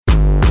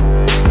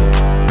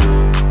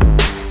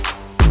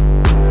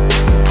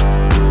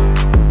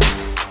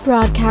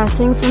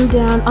Broadcasting from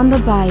down on the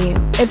bayou,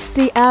 it's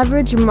the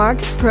Average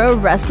Marks Pro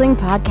Wrestling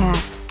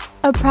Podcast,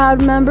 a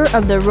proud member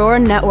of the Roar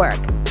Network,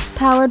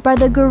 powered by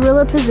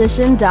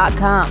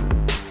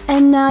thegorillaposition.com.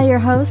 And now your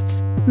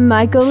hosts,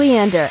 Michael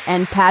Leander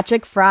and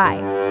Patrick Fry.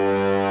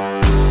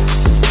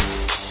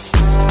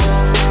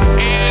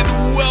 And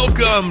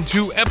welcome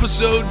to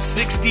episode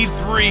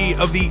 63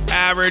 of the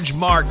Average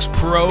Marks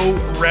Pro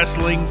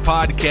Wrestling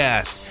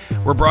Podcast.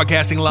 We're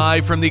broadcasting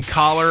live from the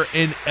Collar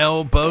and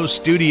Elbow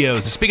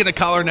Studios. Speaking of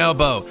Collar and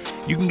Elbow,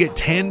 you can get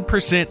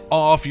 10%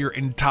 off your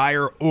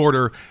entire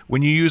order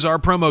when you use our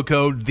promo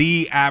code,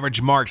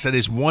 TheAverageMarks. That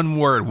is one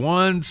word,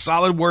 one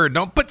solid word.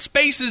 Don't put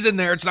spaces in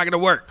there. It's not going to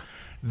work.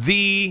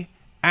 The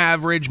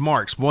Average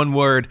Marks, one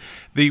word.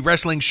 The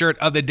wrestling shirt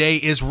of the day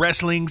is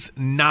Wrestling's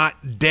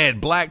Not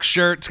Dead. Black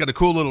shirt. It's got a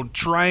cool little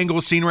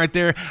triangle scene right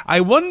there.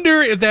 I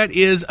wonder if that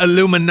is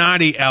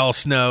Illuminati, Al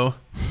Snow,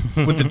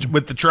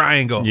 with the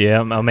triangle.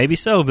 Yeah, maybe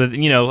so. But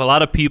a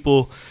lot of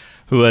people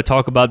who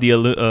talk about the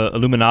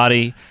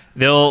Illuminati,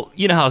 they'll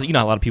how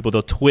a lot of people,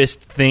 they'll twist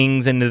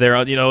things into their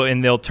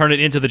and they'll turn it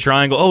into the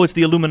triangle. Oh, it's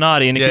the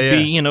Illuminati, and it could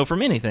be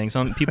from anything.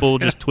 Some people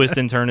just twist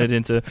and turn it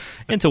into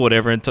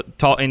whatever and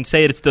talk and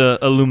say it's the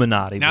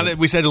Illuminati. Now that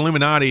we said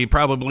Illuminati,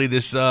 probably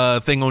this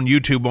thing on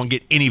YouTube won't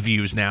get any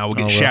views. Now we'll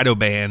get shadow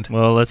banned.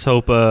 Well, let's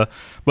hope.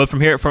 But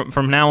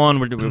from now on,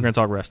 we're going to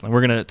talk wrestling.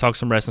 We're going to talk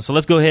some wrestling. So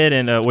let's go ahead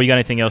and you got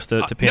anything else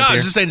to pin? No, I was here?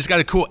 just saying it's got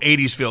a cool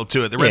 80s feel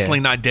to it. The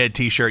Wrestling Not Dead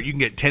t-shirt. You can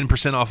get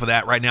 10% off of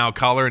that right now.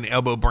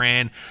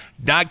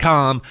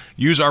 collarandelbowbrand.com.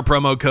 Use our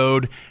promo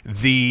code,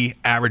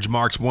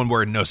 TheAverageMarks, one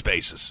word, no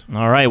spaces.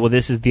 All right. Well,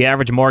 this is The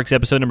Average Marks,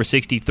 episode number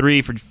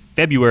 63 for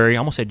February. I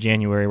almost said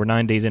January. We're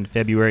 9 days into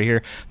February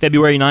here.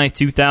 February 9th,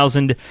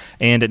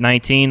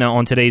 2019.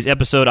 On today's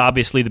episode,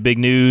 obviously, the big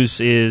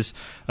news is,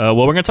 we're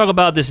going to talk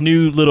about this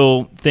new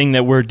little thing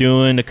that we're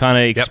doing to kind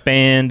of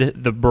expand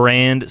the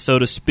brand, so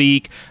to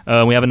speak.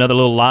 We have another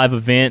little live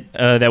event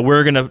that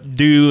we're going to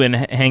do and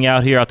hang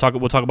out here.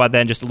 We'll talk about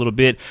that in just a little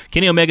bit.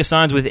 Kenny Omega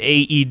signs with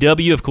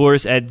AEW, of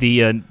course, at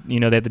the they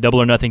had the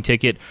Double or Nothing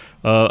ticket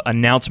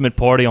announcement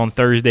party on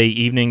Thursday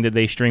evening that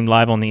they streamed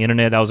live on the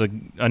internet. That was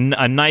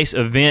a nice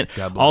event.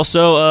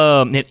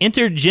 Also, an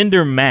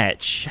intergender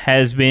match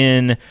has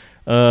been.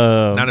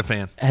 Not a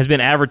fan. Has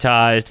been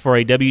advertised for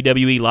a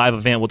WWE live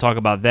event. We'll talk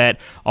about that.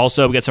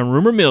 Also, we got some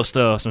rumor mill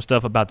stuff, some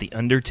stuff about The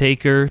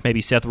Undertaker,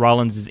 maybe Seth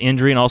Rollins'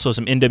 injury, and also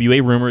some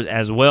NWA rumors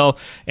as well.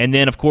 And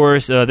then, of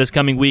course, this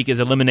coming week is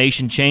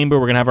Elimination Chamber.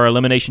 We're going to have our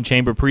Elimination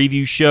Chamber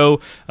preview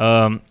show.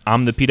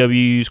 I'm the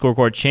PW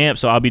Scorecard champ,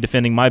 so I'll be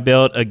defending my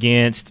belt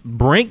against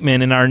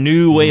Brinkman in our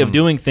new way of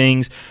doing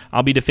things.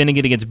 I'll be defending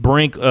it against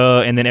Brink,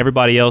 and then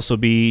everybody else will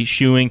be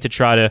shooing to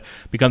try to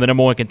become the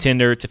number one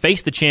contender to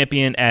face the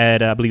champion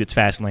at, I believe it's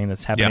Fastlane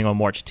that's happening on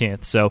March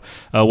 10th. So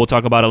we'll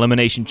talk about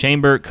Elimination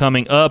Chamber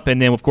coming up, and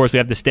then of course we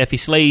have the Steffi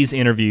Slays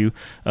interview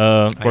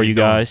for you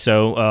guys.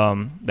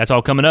 So that's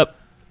all coming up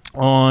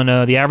on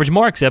The Average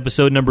Marks,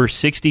 episode number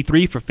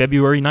 63 for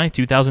February 9th,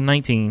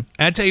 2019.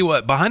 I tell you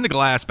what, behind the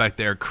glass back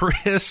there,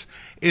 Chris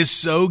is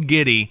so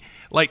giddy.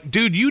 Like,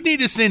 dude, you need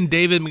to send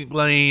David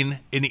McLean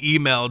an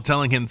email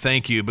telling him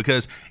thank you,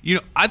 because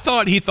I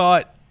thought he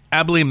thought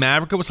Abilene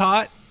Maverick was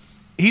hot.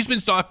 He's been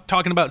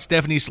talking about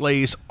Stephanie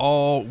Slays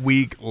all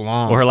week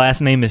long. Well, her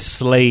last name is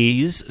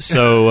Slays,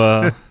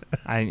 so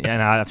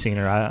I've seen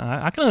her.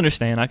 I can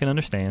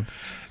understand.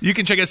 You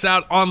can check us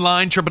out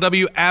online,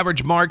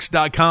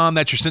 www.averagemarks.com.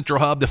 That's your central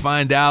hub to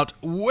find out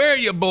where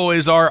you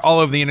boys are all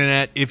over the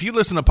internet. If you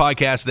listen to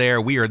podcasts there,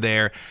 we are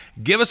there.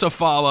 Give us a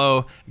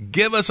follow.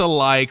 Give us a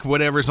like,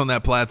 whatever's on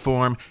that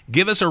platform.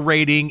 Give us a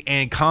rating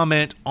and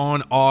comment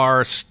on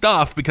our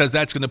stuff, because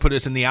that's going to put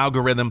us in the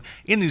algorithm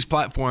in these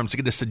platforms to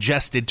get us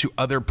suggested to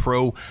other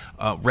pro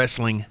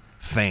wrestling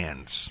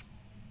fans.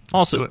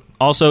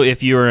 Also,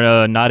 if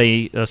you're not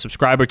a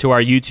subscriber to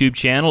our YouTube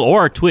channel or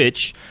our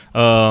Twitch,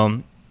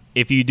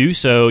 if you do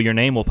so, your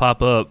name will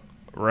pop up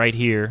right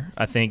here,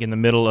 I think, in the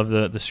middle of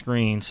the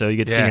screen, so you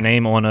get to see your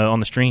name on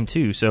the stream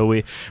too. So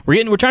we're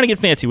trying to get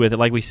fancy with it,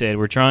 like we said.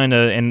 We're trying to,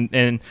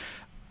 and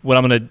what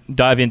I'm going to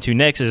dive into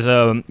next is,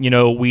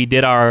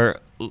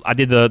 I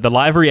did the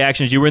live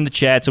reactions. You were in the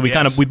chat, so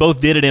we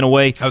both did it in a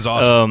way. That was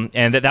awesome.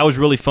 And that was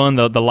really fun,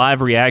 the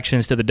live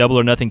reactions to the Double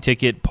or Nothing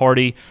ticket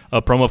party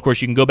promo. Of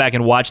course, you can go back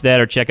and watch that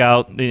or check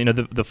out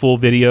the full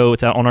video.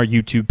 It's out on our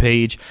YouTube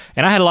page.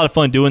 And I had a lot of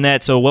fun doing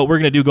that. So what we're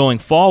going to do going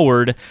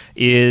forward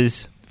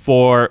is,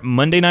 for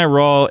Monday Night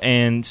Raw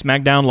and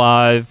SmackDown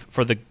Live,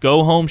 for the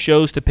go-home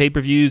shows to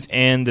pay-per-views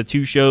and the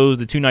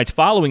two nights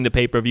following the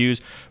pay-per-views,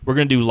 we're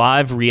going to do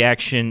live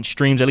reaction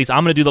streams. At least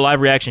I'm going to do the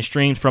live reaction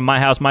streams from my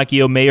house. Mikey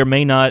O may or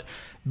may not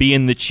be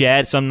in the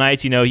chat some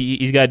nights.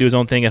 He's got to do his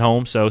own thing at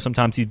home, so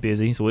sometimes he's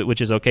busy,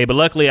 which is okay. But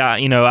luckily, I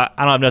don't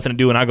have nothing to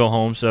do when I go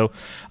home, so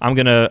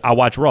I'll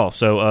watch Raw.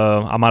 So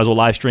I might as well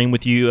live stream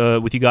with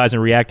you guys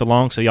and react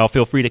along. So y'all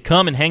feel free to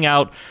come and hang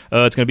out.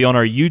 It's going to be on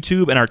our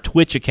YouTube and our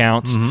Twitch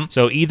accounts.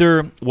 So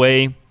either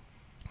way,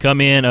 come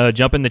in,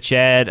 jump in the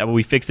chat.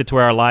 We fixed it to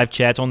where our live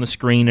chat's on the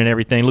screen and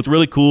everything. It looks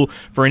really cool.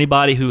 For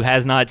anybody who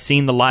has not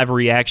seen the live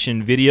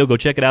reaction video, go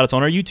check it out. It's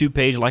on our YouTube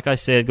page. Like I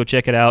said, go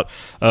check it out.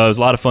 It was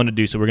a lot of fun to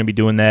do, so we're going to be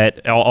doing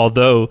that.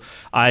 Although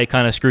I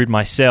kind of screwed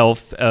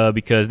myself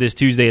because this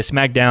Tuesday is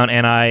SmackDown,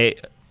 and I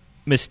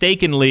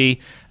mistakenly,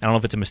 I don't know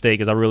if it's a mistake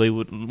because I really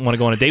would want to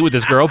go on a date with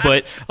this girl,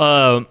 but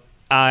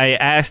I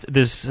asked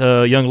this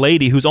young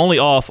lady who's only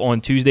off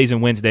on Tuesdays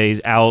and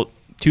Wednesdays out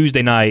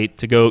Tuesday night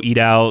to go eat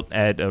out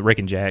at Rick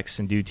and Jack's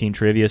and do team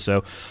trivia.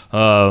 So,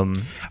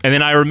 and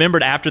then I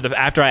remembered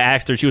after I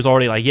asked her, she was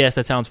already like, "Yes,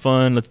 that sounds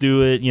fun. Let's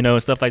do it,"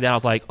 and stuff like that. I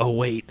was like, "Oh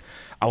wait,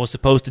 I was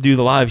supposed to do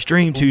the live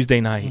stream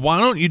Tuesday night." Why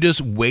don't you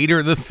just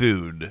waiter the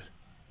food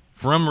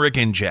from Rick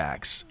and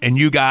Jack's and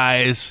you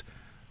guys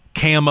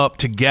cam up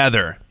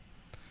together?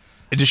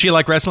 Does she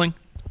like wrestling?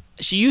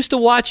 She used to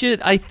watch it,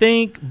 I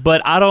think,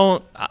 but I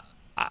don't.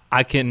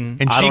 I can,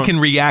 and she can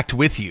react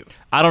with you.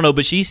 I don't know,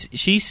 but she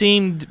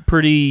seemed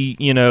pretty,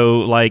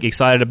 like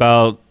excited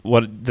about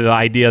what the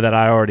idea that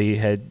I already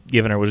had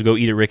given her was to go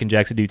eat at Rick and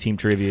Jack's to do team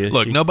trivia.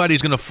 Look,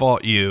 nobody's going to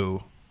fault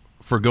you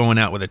for going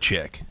out with a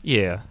chick.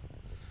 Yeah.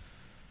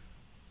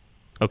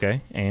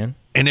 Okay, and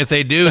if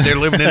they do, they're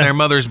living in their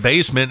mother's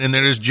basement and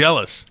they're just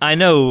jealous. I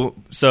know.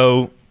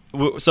 So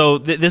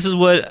this is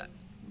what.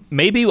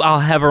 Maybe I'll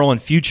have her on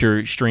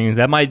future streams.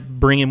 That might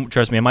bring in.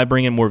 Trust me, it might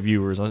bring in more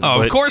viewers. Oh,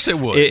 of course it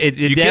would.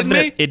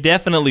 It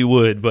definitely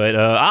would. But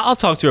I'll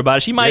talk to her about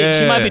it. She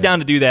might be down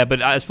to do that.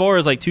 But as far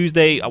as like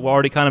Tuesday, I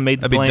already kind of made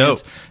the plans. That'd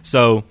be dope.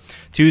 So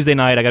Tuesday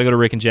night, I got to go to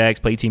Rick and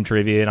Jack's, play team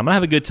trivia, and I'm gonna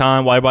have a good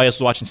time while everybody else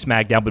is watching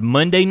SmackDown. But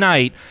Monday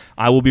night,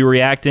 I will be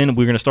reacting.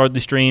 We're gonna start the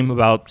stream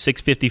about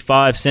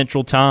 6:55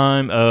 Central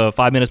Time,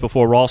 5 minutes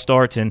before Raw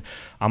starts, and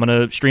I'm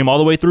gonna stream all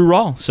the way through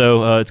Raw.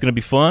 So it's gonna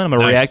be fun. I'm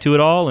gonna react to it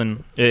all,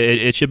 and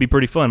it should be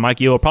pretty fun.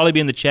 Mikey will probably be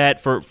in the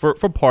chat for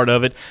part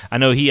of it. I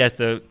know he has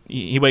to.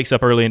 He wakes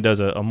up early and does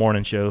a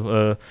morning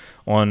show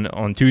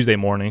on Tuesday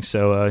morning,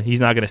 so he's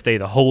not gonna stay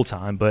the whole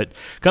time. But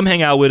come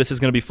hang out with us. It's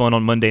gonna be fun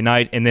on Monday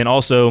night, and then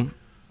also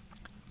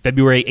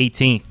February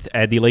 18th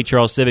at the Lake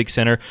Charles Civic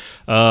Center,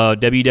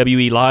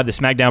 WWE Live. The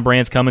SmackDown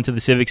brand's coming to the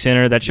Civic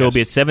Center. That show will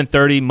be at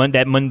 7:30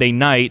 that Monday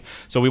night.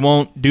 So we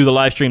won't do the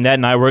live stream that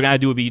night. We're going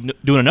to be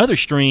doing another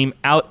stream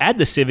out at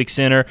the Civic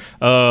Center.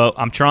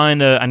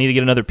 I need to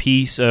get another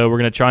piece. We're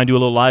going to try and do a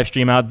little live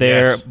stream out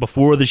there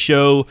before the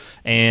show,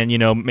 and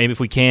maybe if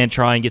we can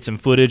try and get some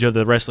footage of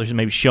the wrestlers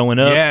maybe showing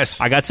up.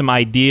 Yes, I got some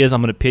ideas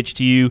I'm going to pitch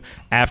to you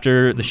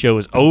after the show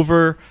is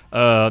over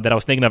that I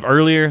was thinking of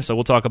earlier. So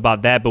we'll talk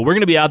about that. But we're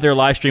going to be out there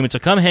live streaming. So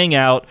come hang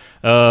out,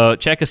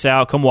 check us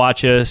out, come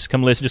watch us,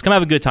 come listen, just come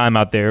have a good time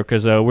out there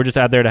because we're just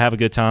out there to have a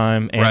good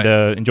time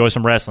and enjoy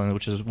some wrestling,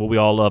 which is what we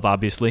all love,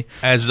 obviously.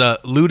 As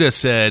Luda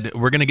said,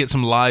 we're going to get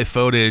some live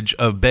footage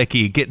of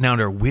Becky getting out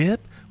her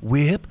whip.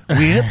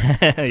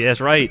 Yes,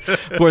 right.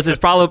 Of course, it's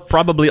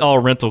probably all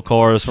rental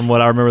cars from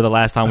what I remember the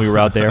last time we were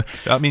out there.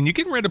 I mean, you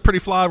can rent a pretty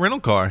fly rental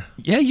car.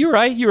 Yeah, you're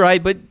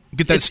right, but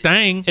get that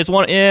Stang. It's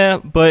one,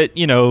 but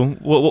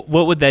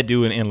what would that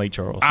do in Lake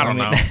Charles? I don't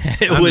know.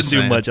 It wouldn't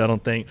do much, I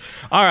don't think.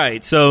 All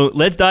right, so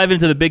let's dive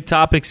into the big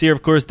topics here.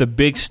 Of course, the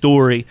big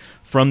story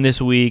from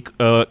this week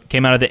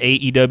came out of the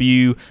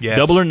AEW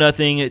Double or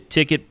Nothing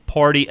ticket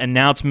party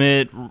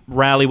announcement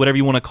rally, whatever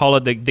you want to call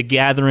it, the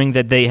gathering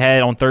that they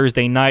had on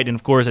Thursday night. And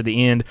of course, at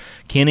the end,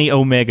 Kenny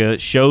Omega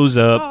shows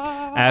up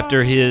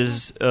after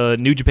his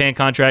New Japan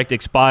contract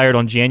expired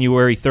on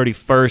January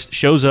 31st,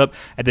 shows up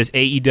at this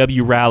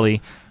AEW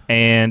rally.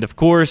 And of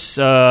course,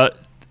 it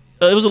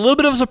was a little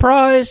bit of a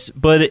surprise,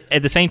 but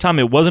at the same time,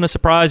 it wasn't a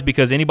surprise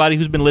because anybody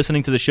who's been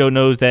listening to the show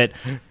knows that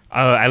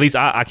at least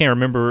I can't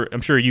remember.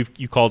 I'm sure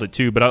you called it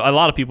too, but a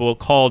lot of people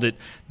called it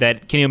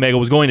that Kenny Omega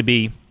was going to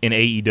be in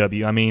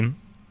AEW. I mean,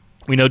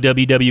 we know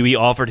WWE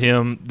offered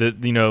him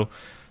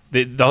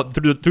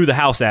through the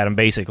house at him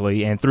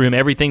basically, and threw him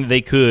everything that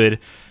they could.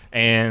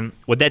 And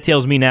what that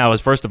tells me now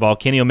is, first of all,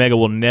 Kenny Omega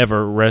will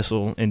never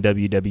wrestle in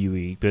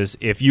WWE because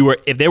if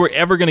they were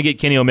ever going to get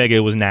Kenny Omega, it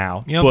was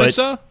now. You don't think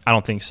so? I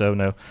don't think so.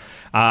 No.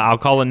 I'll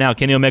call it now.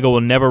 Kenny Omega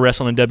will never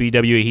wrestle in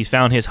WWE. He's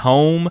found his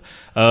home.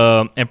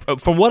 And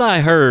from what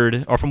I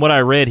heard, or from what I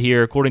read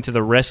here, according to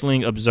the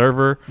Wrestling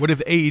Observer... What if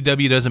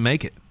AEW doesn't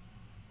make it?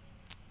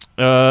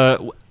 I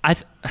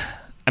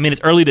mean,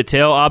 it's early to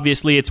tell.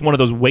 Obviously, it's one of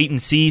those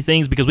wait-and-see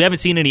things because we haven't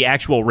seen any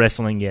actual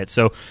wrestling yet.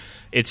 So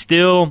it's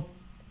still...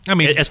 I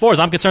mean, as far as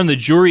I'm concerned, the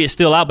jury is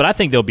still out, but I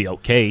think they'll be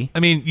okay. I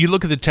mean, you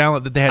look at the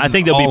talent that they had. I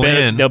think they'll be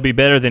better. They'll be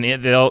better than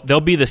it.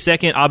 They'll be the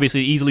second,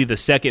 obviously, easily the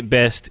second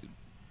best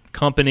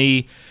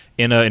company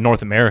in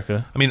North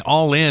America. I mean,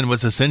 All In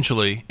was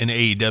essentially an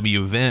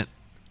AEW event.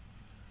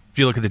 If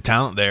you look at the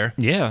talent there,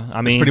 yeah,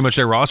 I mean, it's pretty much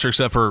their roster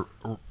except for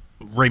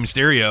Rey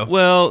Mysterio.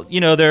 Well,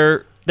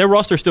 their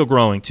roster's still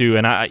growing too,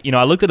 and I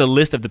looked at a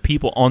list of the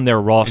people on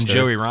their roster. And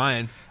Joey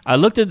Ryan. I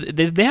looked at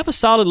they have a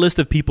solid list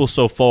of people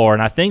so far,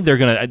 and I think they're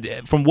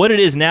gonna, from what it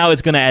is now,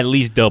 it's gonna at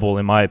least double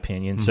in my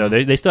opinion. So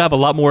they still have a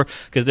lot more,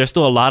 because there's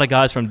still a lot of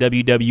guys from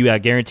WWE. I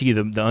guarantee you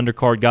the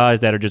undercard guys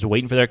that are just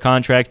waiting for their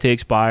contracts to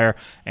expire.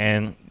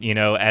 And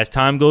as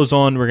time goes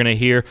on, we're gonna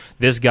hear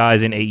this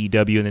guy's in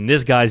AEW and then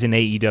this guy's in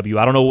AEW.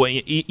 I don't know what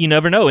you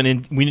never know. And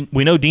then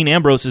we know Dean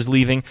Ambrose is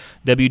leaving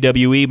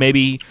WWE,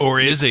 maybe, or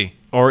is he?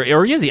 Or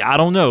is he? I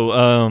don't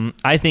know.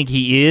 I think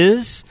he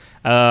is.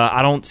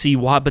 I don't see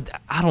why, but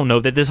I don't know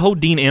that this whole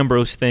Dean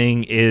Ambrose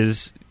thing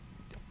is.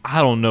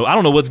 I don't know. I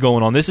don't know what's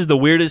going on. This is the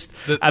weirdest.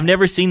 I've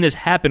never seen this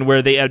happen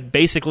where they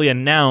basically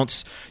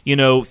announce,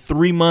 3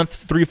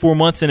 4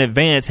 months in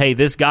advance, hey,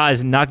 this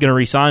guy's not going to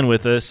re-sign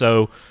with us.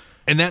 So,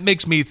 and that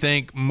makes me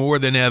think more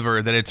than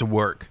ever that it's a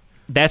work.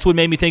 That's what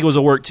made me think it was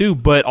a work too.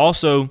 But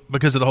also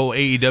because of the whole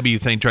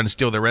AEW thing trying to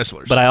steal their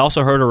wrestlers. But I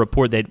also heard a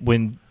report that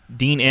when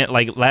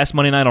last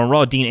Monday night on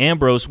Raw, Dean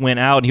Ambrose went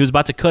out and he was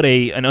about to cut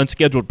an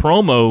unscheduled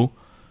promo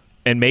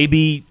and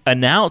maybe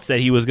announce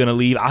that he was going to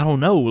leave. I don't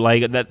know.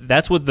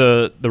 That's what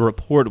the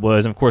report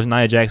was. And of course,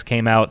 Nia Jax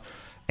came out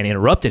and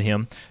interrupted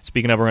him.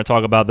 Speaking of, we're going to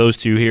talk about those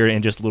two here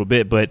in just a little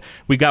bit. But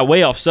we got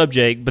way off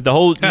subject. But the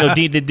whole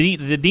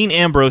the Dean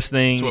Ambrose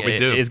thing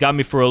has got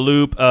me for a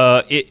loop.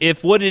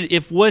 If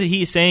what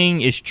he's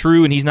saying is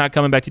true and he's not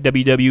coming back to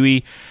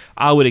WWE,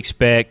 I would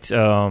expect,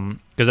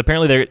 because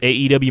apparently their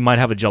AEW might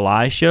have a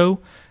July show,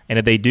 and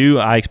if they do,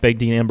 I expect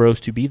Dean Ambrose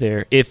to be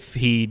there. If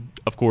he,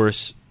 of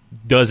course,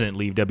 doesn't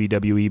leave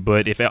WWE.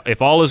 But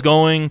if all is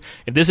going,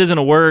 if this isn't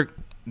a work,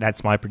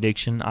 that's my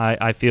prediction.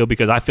 I feel,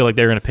 because I feel like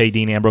they're going to pay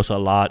Dean Ambrose a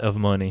lot of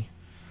money,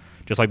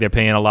 just like they're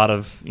paying a lot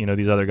of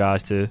these other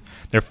guys to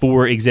their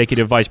 4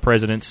 executive vice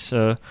presidents.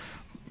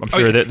 I'm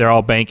sure that they're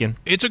all banking.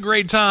 It's a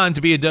great time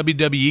to be a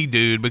WWE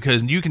dude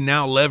because you can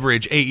now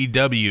leverage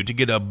AEW to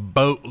get a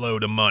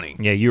boatload of money.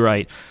 Yeah, you're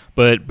right.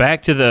 But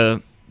back to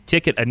the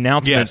ticket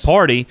announcement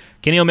party,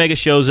 Kenny Omega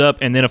shows up,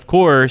 and then, of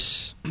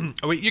course...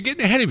 Wait, you're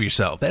getting ahead of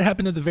yourself. That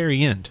happened at the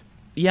very end.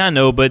 Yeah, I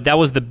know, but that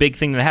was the big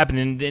thing that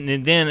happened.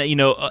 And then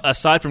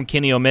aside from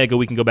Kenny Omega,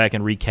 we can go back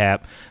and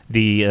recap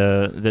the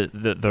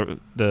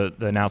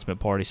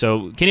announcement party.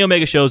 So Kenny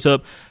Omega shows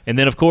up, and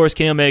then, of course,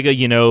 Kenny Omega,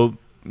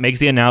 makes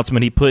the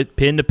announcement. He put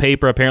pen to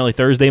paper apparently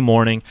Thursday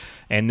morning,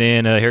 and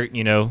then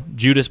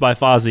Judas by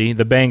Fozzy,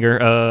 the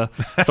banger,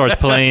 starts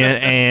playing.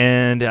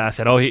 And I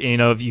said,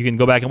 if you can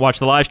go back and watch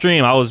the live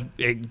stream, I was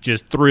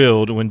just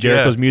thrilled when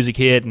Jericho's music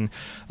hit, and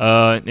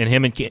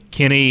him and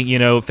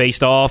Kenny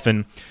faced off,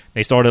 and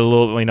they started a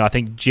little. I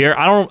think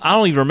I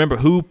don't even remember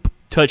who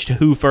touched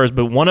who first,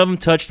 but one of them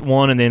touched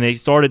one, and then they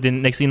started.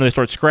 Then next thing you know, they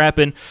start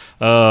scrapping.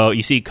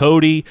 You see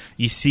Cody,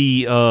 you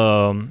see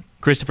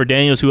Christopher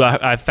Daniels, who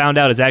I found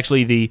out is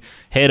actually the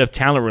head of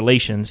talent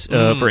relations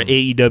for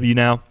AEW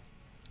now.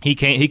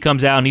 He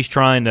comes out and he's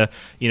trying to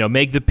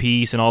make the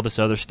peace and all this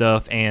other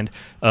stuff, and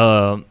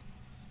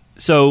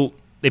so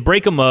they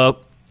break him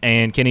up,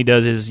 and Kenny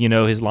does his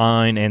his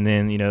line, and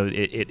then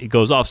it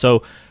goes off.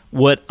 So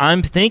what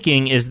I'm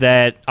thinking is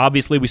that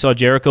obviously we saw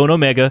Jericho and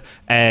Omega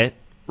at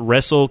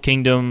Wrestle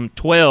Kingdom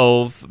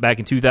 12 back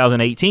in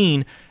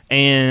 2018,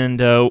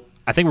 and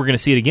I think we're going to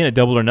see it again at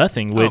Double or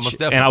Nothing,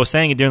 and I was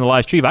saying it during the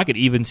live stream, I could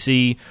even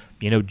see,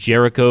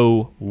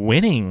 Jericho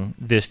winning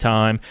this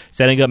time,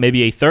 setting up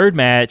maybe a third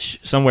match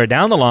somewhere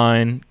down the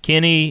line,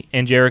 Kenny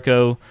and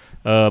Jericho,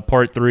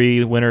 part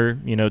 3,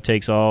 winner,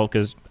 takes all,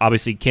 because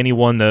obviously Kenny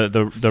won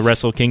the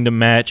Wrestle Kingdom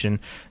match, and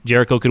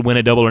Jericho could win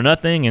at Double or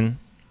Nothing, and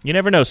you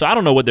never know. So I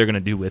don't know what they're going to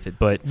do with it,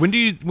 but when do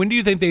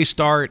you think they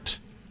start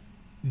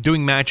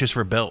doing matches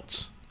for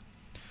belts?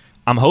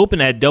 I'm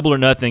hoping at Double or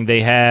Nothing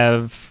they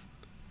have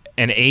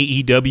an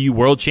AEW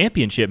World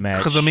Championship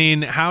match.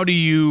 Because, how do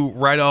you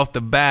right off the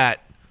bat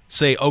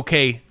say,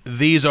 okay,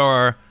 these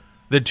are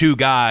the 2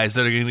 guys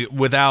that are going to,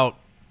 without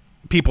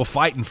people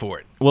fighting for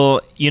it?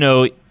 Well, you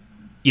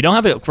don't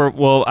have it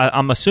for,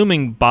 I'm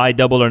assuming by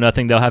Double or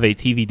Nothing they'll have a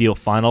TV deal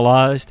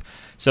finalized.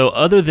 So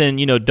other than,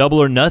 Double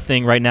or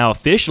Nothing right now,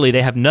 officially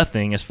they have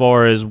nothing as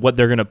far as what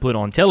they're going to put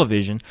on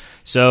television.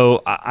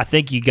 So I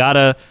think you got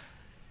to,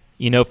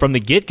 from the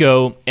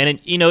get-go, and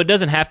it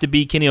doesn't have to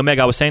be Kenny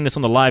Omega. I was saying this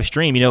on the live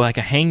stream, like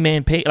a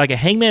Hangman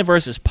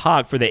versus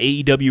Pac for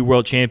the AEW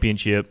World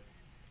Championship,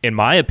 in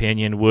my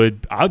opinion,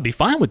 I would be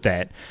fine with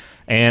that.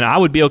 And I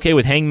would be okay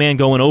with Hangman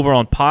going over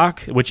on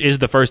Pac, which is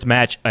the first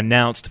match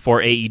announced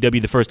for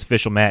AEW, the first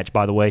official match,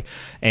 by the way.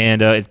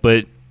 And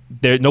but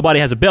nobody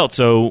has a belt,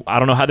 so I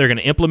don't know how they're going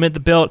to implement the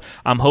belt.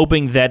 I'm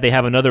hoping that they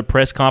have another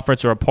press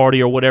conference or a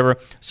party or whatever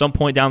some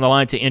point down the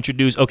line to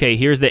introduce, okay,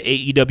 here's the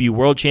AEW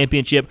World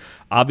Championship.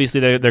 Obviously,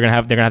 they're going to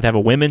have to have a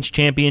women's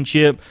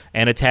championship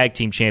and a tag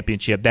team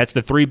championship. That's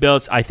the 3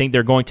 belts I think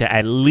they're going to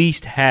at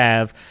least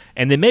have,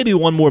 and then maybe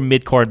one more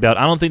mid-card belt.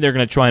 I don't think they're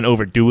going to try and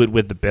overdo it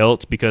with the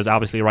belts because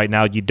obviously right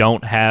now you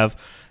don't have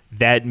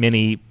that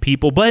many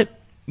people, but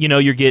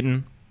you're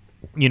getting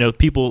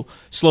people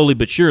slowly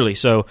but surely.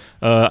 So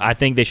I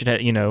think they should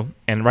have,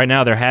 and right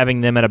now they're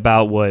having them at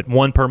about,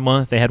 1 per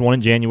month. They had one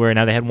in January.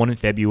 Now they had one in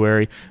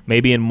February.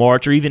 Maybe in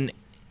March or even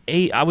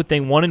I would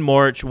think one in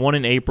March, one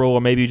in April,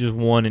 or maybe just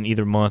one in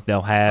either month.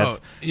 They'll have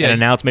and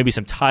announce maybe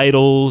some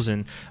titles,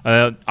 and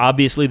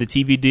obviously the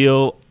TV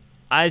deal.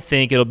 I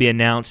think it'll be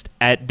announced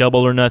at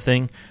Double or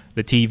Nothing,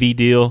 the TV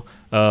deal,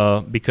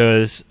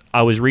 because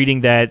I was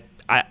reading that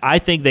I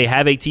think they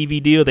have a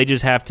TV deal. They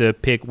just have to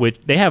pick which.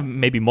 They have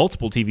maybe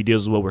multiple TV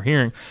deals is what we're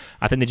hearing.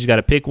 I think they just got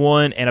to pick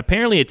one, and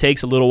apparently it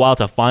takes a little while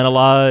to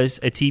finalize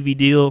a TV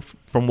deal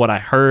from what I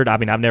heard. I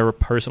mean, I've never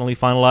personally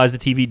finalized a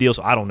TV deal,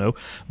 so I don't know,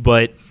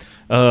 but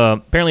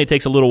apparently it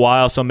takes a little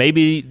while, so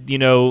maybe,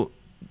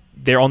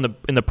 they're in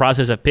the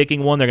process of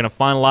picking one. They're going to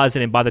finalize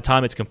it, and by the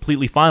time it's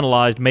completely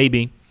finalized,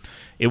 maybe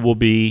it will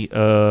be,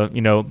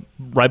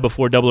 right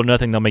before Double or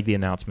Nothing, they'll make the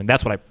announcement.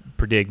 That's what I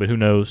predict, but who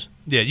knows?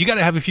 Yeah, you got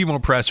to have a few more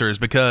pressers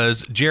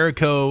because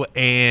Jericho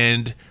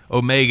and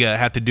Omega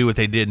have to do what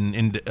they did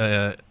in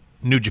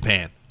New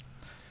Japan.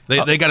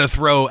 They got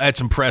to add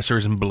some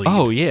pressers and bleed.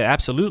 Oh, yeah,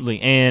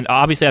 absolutely. And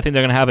obviously I think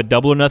they're going to have a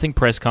Double or Nothing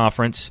press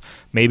conference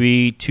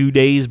maybe 2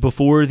 days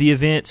before the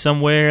event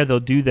somewhere. They'll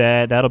do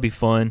that. That'll be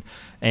fun.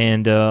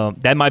 And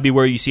that might be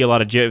where you see a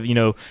lot of,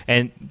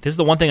 and this is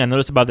the one thing I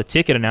noticed about the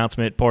ticket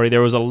announcement party. There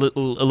was a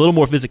little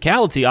more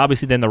physicality,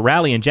 obviously, than the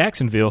rally in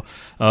Jacksonville.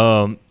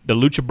 The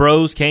Lucha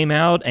Bros came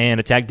out and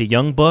attacked the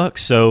Young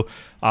Bucks. So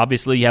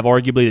obviously you have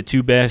arguably the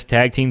two best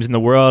tag teams in the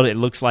world. It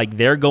looks like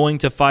they're going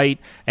to fight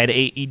at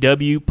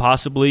AEW,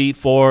 possibly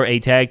for a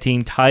tag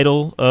team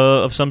title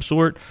of some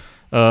sort.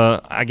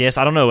 I guess,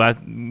 I don't know. Like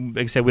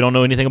I said, we don't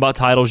know anything about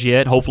titles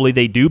yet. Hopefully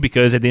they do,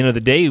 because at the end of the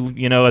day,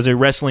 as a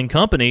wrestling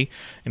company,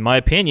 in my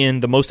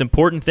opinion, the most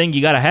important thing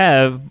you got to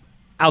have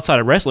outside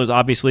of wrestlers,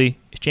 obviously,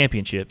 is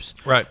championships.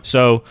 Right.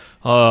 So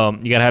you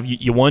got to have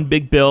your one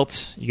big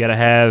belt. You got to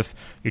have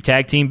your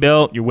tag team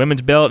belt, your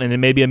women's belt, and then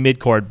maybe a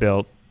mid-card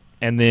belt.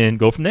 And then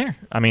go from there.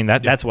 I mean,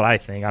 that's what I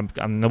think.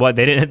 I'm what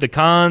they didn't hit the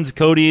Khans,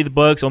 Cody, the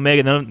Bucks,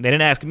 Omega. They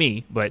didn't ask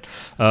me, but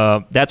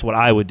that's what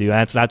I would do.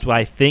 That's what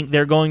I think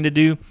they're going to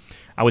do.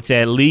 I would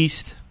say at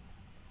least,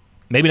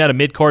 maybe not a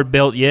mid-card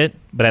belt yet,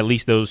 but at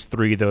least those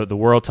three, the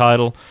world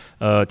title,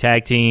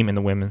 tag team, and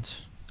the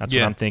women's. That's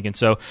what I'm thinking.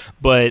 So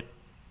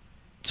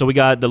we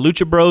got the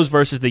Lucha Bros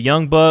versus the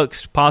Young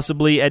Bucks,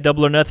 possibly at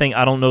Double or Nothing.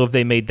 I don't know if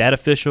they made that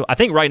official. I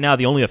think right now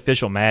the only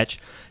official match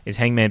is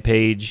Hangman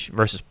Page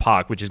versus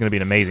Pac, which is going to be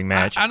an amazing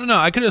match. I don't know.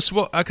 I could have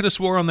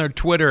swore on their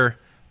Twitter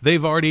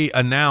they've already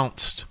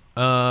announced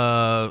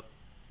the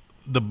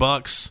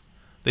Bucks.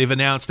 They've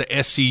announced the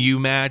SCU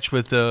match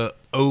with the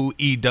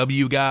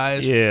OEW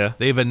guys. Yeah.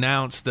 They've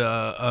announced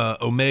the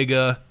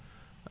Omega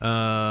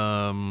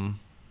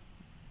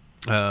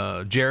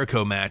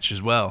Jericho match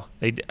as well.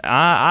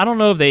 I don't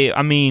know if they.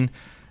 I mean,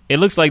 it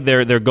looks like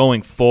they're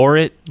going for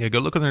it. Yeah, go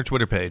look on their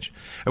Twitter page.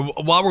 And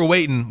while we're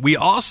waiting, we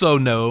also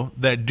know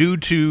that due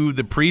to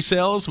the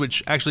pre-sales,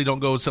 which actually don't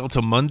go sell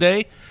till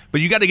Monday, but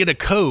you got to get a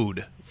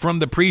code from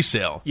the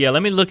pre-sale. Yeah,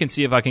 let me look and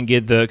see if I can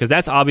get because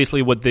that's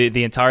obviously what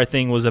the entire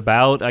thing was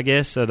about, I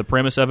guess. The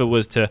premise of it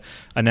was to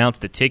announce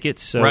the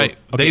tickets. So, right.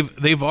 Okay.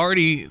 They've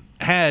already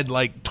had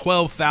like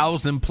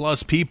 12,000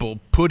 plus people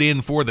put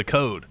in for the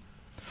code.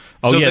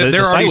 Oh, so yeah, they're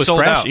the site already was sold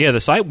crashing. out. Yeah,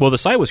 the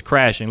site was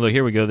crashing. Look,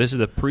 here we go. This is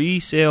the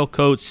pre-sale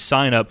code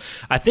sign up.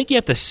 I think you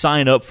have to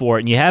sign up for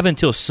it, and you have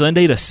until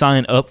Sunday to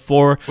sign up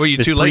for. Well,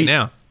 you're too late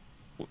now.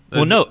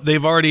 Well, no,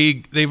 they've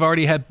already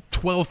had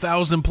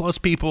 12,000 plus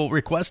people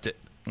request it.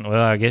 Well,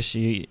 I guess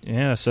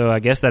so I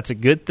guess that's a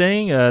good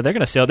thing. They're going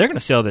to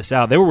sell this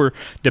out. They were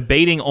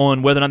debating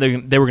on whether or not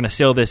they were going to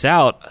sell this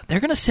out. They're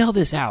going to sell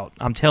this out.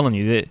 I'm telling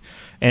you that,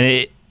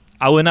 and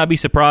I would not be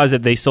surprised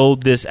if they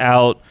sold this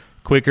out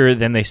quicker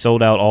than they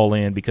sold out All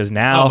In, because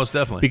now, most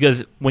definitely.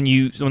 Because when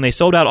they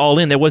sold out All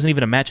In, there wasn't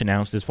even a match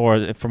announced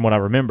from what I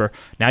remember.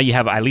 Now you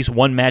have at least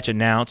one match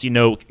announced.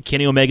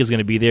 Kenny Omega's going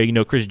to be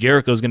there. Chris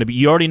Jericho's going to be.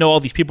 You already know all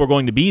these people are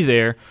going to be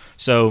there.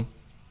 So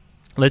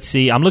let's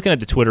see. I'm looking at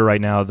the Twitter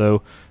right now,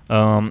 though.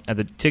 At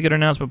the ticket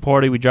announcement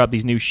party, we dropped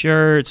these new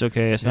shirts.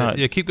 Okay, it's not.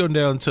 Yeah, keep going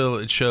down until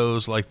it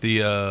shows like the.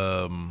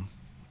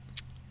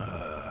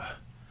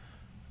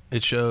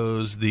 It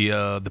shows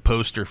the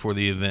poster for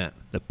the event.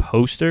 The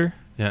poster.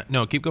 Yeah.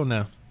 No, keep going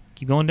down.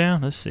 Keep going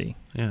down. Let's see.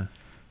 Yeah.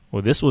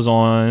 Well, this was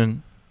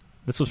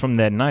from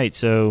that night,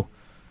 so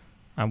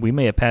we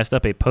may have passed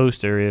up a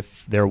poster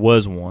if there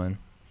was one.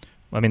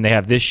 I mean, they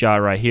have this shot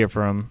right here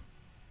from.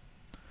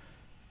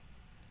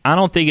 I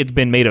don't think it's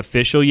been made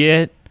official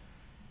yet,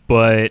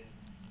 but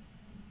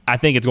I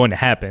think it's going to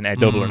happen at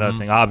Double or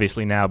Nothing,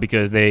 obviously now,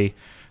 because they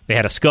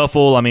had a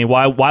scuffle. I mean,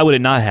 why would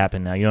it not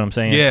happen now? You know what I'm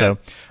saying? Yeah. So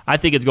I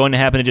think it's going to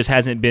happen. It just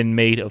hasn't been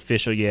made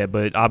official yet,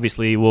 but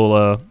obviously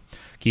we'll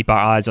keep our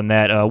eyes on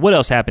that. What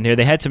else happened here?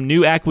 They had some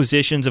new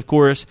acquisitions, of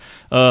course.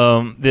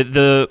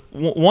 The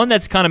one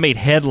that's kind of made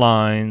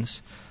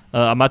headlines,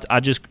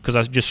 because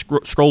I just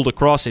scrolled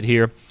across it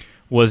here,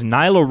 was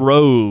Nyla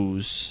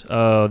Rose,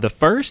 the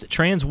first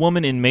trans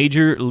woman in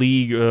Major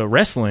League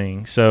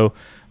Wrestling. So,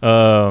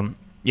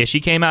 yeah,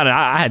 she came out, and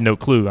I had no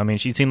clue. I mean,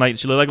 she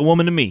looked like a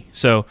woman to me.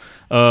 So,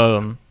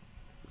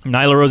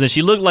 Nyla Rose, and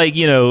she looked like,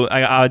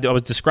 I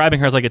was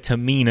describing her as like a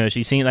Tamina.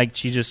 She seemed like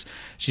she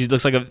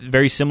looks like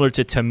very similar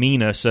to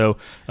Tamina. So,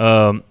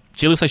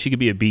 She looks like she could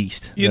be a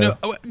beast. You know,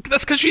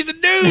 that's because she's a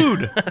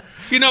dude.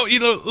 you know.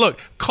 Look,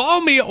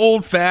 call me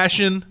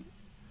old-fashioned.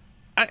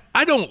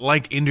 I don't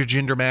like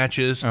intergender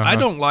matches. I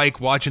don't like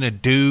watching a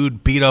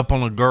dude beat up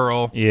on a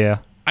girl. Yeah.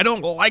 I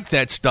don't like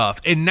that stuff.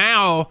 And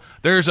now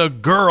there's a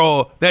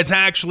girl that's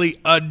actually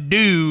a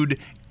dude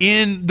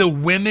in the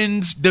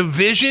women's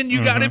division.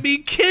 You got to be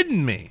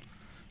kidding me.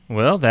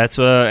 Well, that's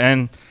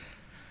and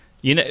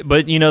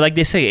but like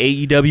they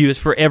say, AEW is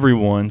for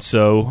everyone,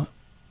 so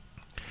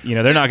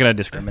they're not going to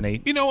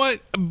discriminate. You know what?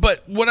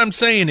 But what I'm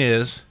saying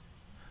is,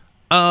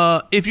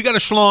 if you got a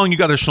schlong, you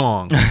got a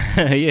schlong.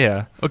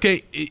 Yeah.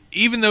 Okay.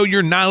 Even though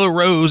you're Nyla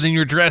Rose and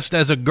you're dressed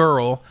as a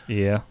girl,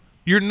 yeah,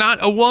 you're not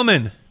a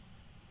woman.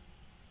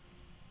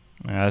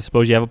 I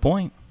suppose you have a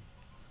point.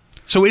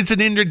 So it's an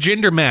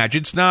intergender match.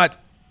 It's not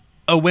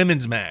a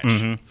women's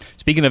match.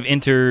 Speaking of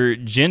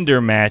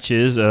intergender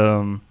matches,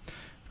 of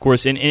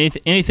course,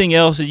 anything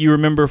else that you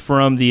remember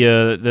from the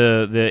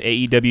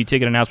AEW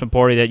ticket announcement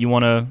party that you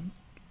want to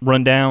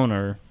run down?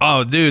 Or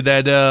dude,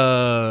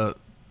 that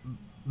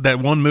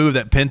one move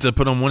that Penta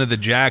put on one of the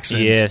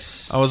Jacksons.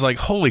 Yes, I was like,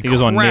 holy crap! It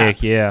was on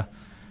Nick. Yeah,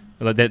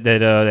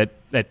 that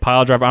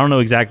pile driver. I don't know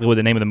exactly what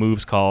the name of the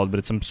move's called, but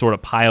it's some sort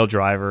of pile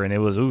driver, and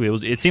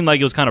it seemed like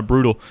it was kind of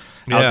brutal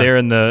out there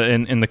in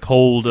the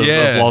cold of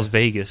Las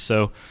Vegas.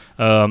 So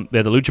the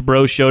Lucha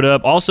Bros showed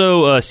up.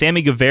 Also,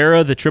 Sammy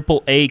Guevara, the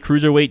AAA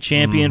Cruiserweight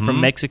champion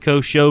from Mexico,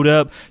 showed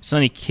up.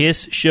 Sonny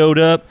Kiss showed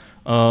up.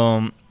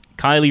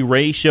 Kylie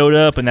Ray showed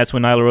up, and that's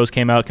when Nyla Rose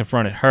came out and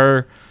confronted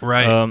her.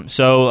 Right.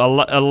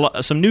 So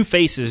some new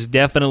faces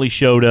definitely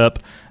showed up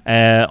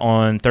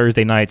on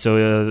Thursday night.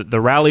 So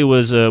the rally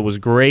was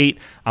great.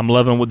 I'm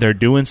loving what they're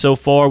doing so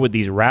far with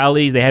these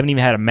rallies. They haven't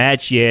even had a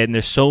match yet, and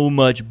there's so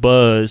much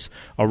buzz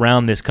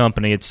around this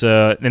company. It's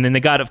and then they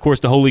got, of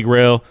course, the Holy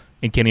Grail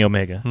in Kenny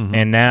Omega.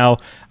 And now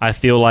I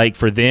feel like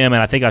for them,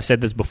 and I think I've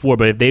said this before,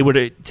 but if they were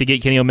to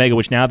get Kenny Omega,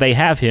 which now they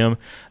have him,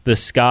 the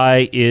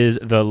sky is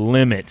the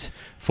limit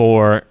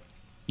for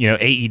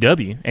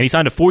AEW. And he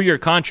signed a 4-year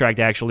contract,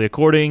 actually,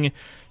 according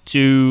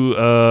to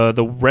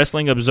the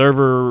Wrestling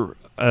Observer.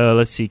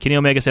 Let's see. Kenny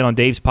Omega said on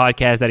Dave's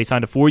podcast that he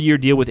signed a 4-year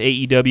deal with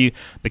AEW.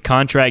 The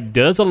contract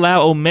does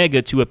allow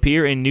Omega to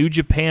appear in New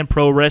Japan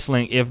Pro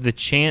Wrestling if the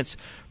chance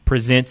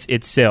presents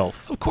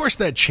itself. Of course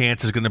that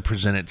chance is going to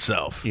present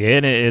itself. Yeah,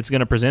 and it's going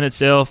to present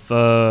itself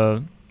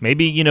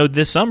maybe,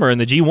 this summer in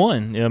the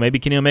G1. Maybe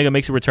Kenny Omega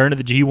makes a return to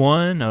the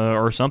G1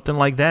 or something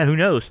like that. Who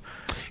knows?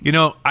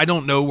 I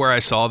don't know where I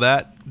saw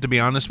that, to be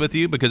honest with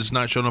you, because it's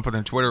not showing up on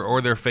their Twitter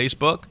or their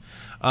Facebook.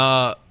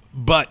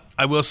 But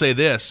I will say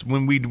this.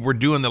 When we were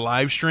doing the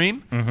live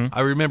stream,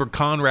 I remember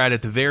Conrad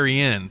at the very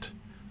end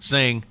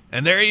saying,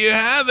 and there you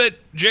have it,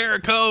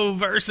 Jericho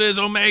versus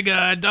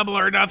Omega, Double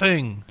or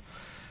Nothing.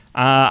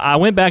 I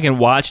went back and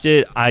watched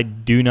it. I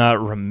do not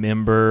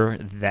remember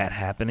that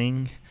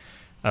happening.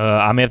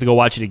 I may have to go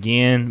watch it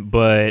again,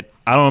 but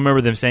I don't remember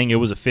them saying it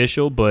was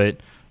official, but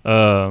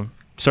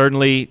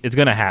certainly it's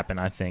going to happen,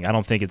 I think. I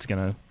don't think it's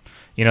going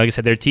to, like I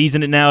said, they're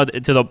teasing it now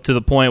to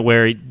the point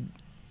where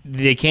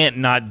they can't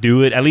not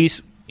do it. At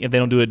least if they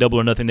don't do it Double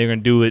or Nothing, they're going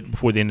to do it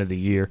before the end of the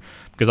year,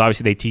 because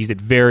obviously they teased it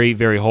very,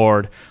 very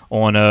hard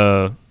on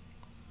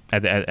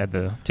at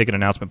the ticket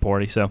announcement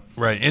party. So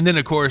right, and then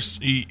of course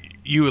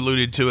you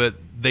alluded to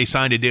it. They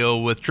signed a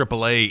deal with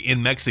AAA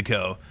in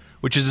Mexico,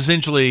 which is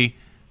essentially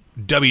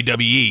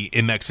WWE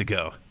in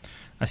Mexico.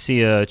 I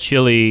see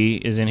Chili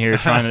is in here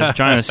trying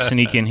to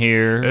sneak in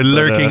here,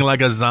 lurking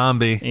like a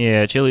zombie.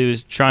 Yeah, Chili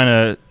was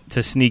trying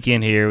to sneak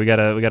in here. We got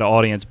an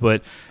audience,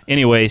 but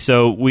anyway,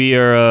 so we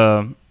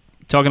are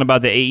talking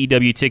about the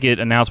AEW ticket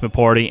announcement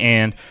party,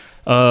 and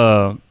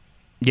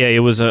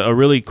it was a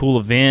really cool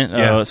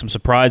event. Some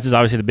surprises,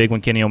 obviously the big one,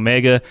 Kenny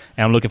Omega,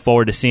 and I'm looking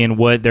forward to seeing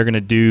what they're going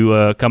to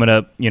do coming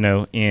up,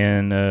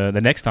 in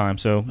the next time.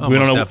 So we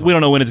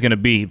don't know when it's going to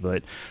be,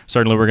 but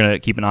certainly we're going to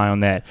keep an eye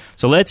on that.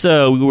 So let's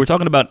we were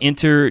talking about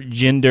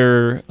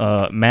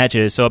intergender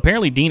matches. So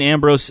apparently Dean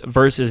Ambrose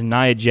versus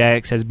Nia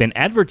Jax has been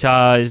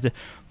advertised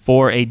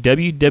for a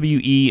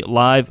WWE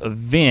live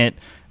event.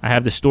 I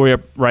have the story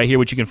up right here,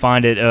 which you can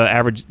find at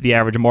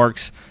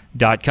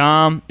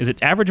theaveragemarks.com. Is it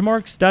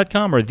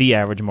averagemarks.com or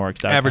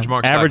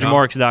theaveragemarks.com?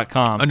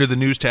 Averagemarks.com. Under the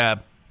news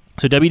tab.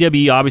 So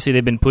WWE, obviously,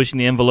 they've been pushing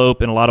the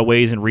envelope in a lot of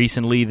ways, and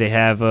recently they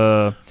have,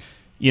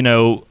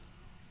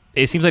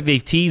 it seems like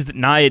they've teased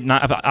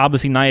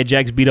obviously Nia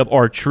Jax beat up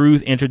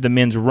R-Truth, entered the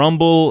Men's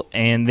Rumble,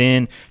 and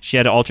then she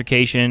had an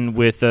altercation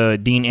with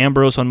Dean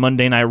Ambrose on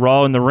Monday Night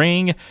Raw in the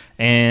ring,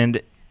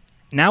 and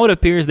now it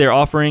appears they're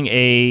offering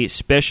a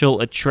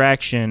special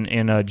attraction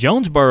in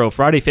Jonesboro,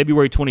 Friday,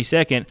 February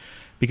 22nd,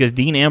 because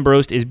Dean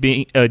Ambrose is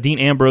being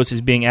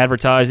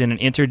advertised in an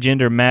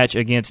intergender match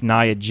against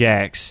Nia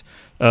Jax.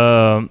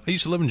 I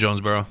used to live in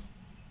Jonesboro.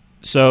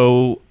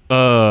 So,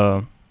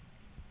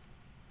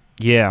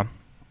 yeah.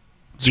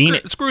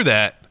 Screw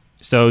that.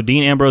 So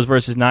Dean Ambrose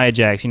versus Nia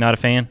Jax. You not a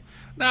fan?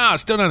 No,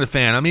 still not a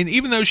fan. I mean,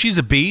 even though she's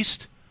a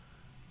beast,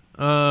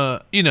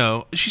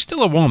 she's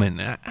still a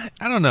woman. I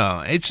don't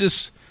know. It's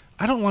just,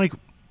 I don't like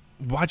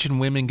watching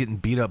women getting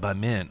beat up by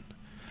men.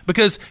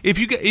 Because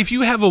if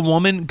you have a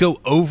woman go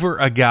over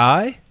a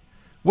guy,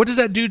 what does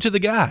that do to the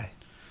guy?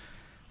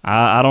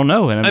 I don't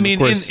know. And I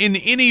mean, of course, in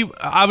any,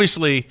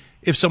 obviously,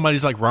 if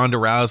somebody's like Ronda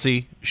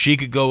Rousey, she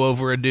could go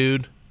over a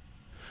dude.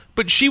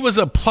 But she was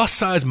a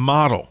plus-size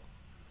model.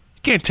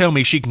 You can't tell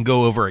me she can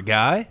go over a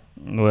guy.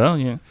 Well,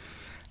 yeah.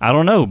 I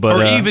don't know. But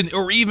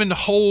or even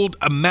hold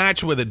a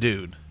match with a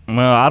dude.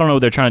 Well, I don't know what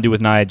they're trying to do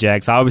with Nia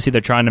Jax. Obviously,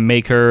 they're trying to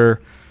make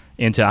her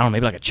into, I don't know,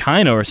 maybe like a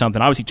China or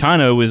something. Obviously,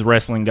 China was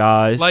wrestling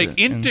guys. Like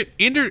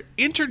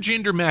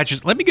intergender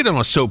matches. Let me get on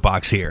a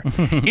soapbox here.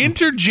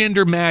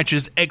 Intergender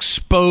matches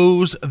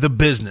expose the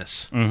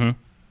business. Mm-hmm.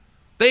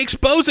 They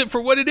expose it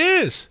for what it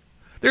is.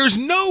 There's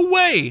no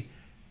way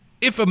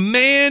if a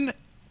man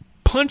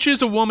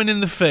punches a woman in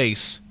the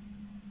face,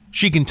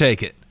 she can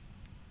take it.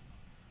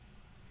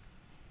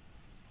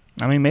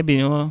 I mean,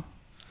 maybe. Well,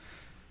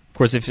 of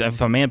course,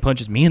 if a man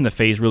punches me in the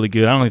face really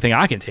good, I don't think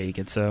I can take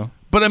it. So.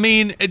 But I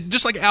mean,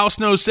 just like Al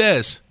Snow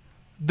says,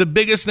 the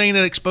biggest thing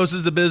that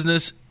exposes the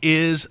business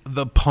is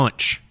the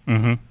punch.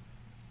 Mm-hmm.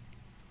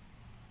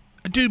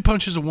 A dude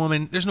punches a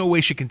woman. There's no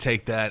way she can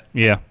take that.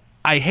 Yeah.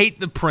 I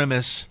hate the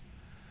premise.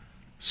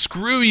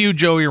 Screw you,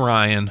 Joey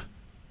Ryan.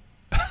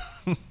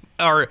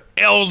 Or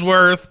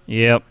Ellsworth.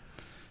 Yep.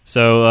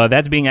 So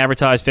that's being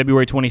advertised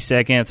February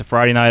 22nd. It's a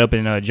Friday night up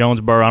in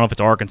Jonesboro. I don't know if it's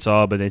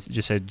Arkansas, but it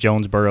just said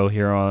Jonesboro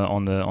here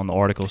on the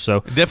article. So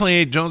definitely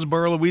ain't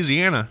Jonesboro,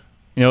 Louisiana.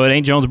 You know, it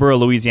ain't Jonesboro,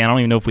 Louisiana. I don't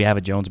even know if we have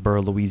a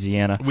Jonesboro,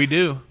 Louisiana. We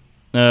do.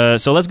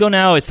 So let's go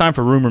now. It's time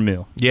for Rumor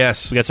Mill.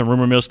 Yes. We got some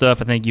Rumor Mill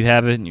stuff. I think you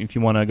have it if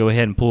you want to go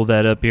ahead and pull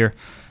that up here.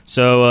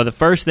 So the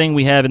first thing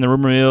we have in the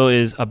Rumor Mill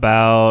is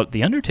about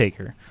The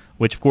Undertaker,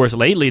 which, of course,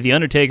 lately The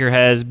Undertaker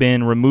has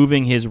been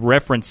removing his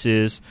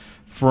references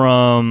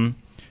from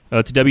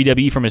to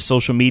WWE from his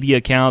social media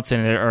accounts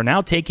and are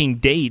now taking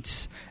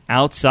dates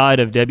outside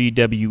of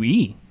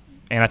WWE.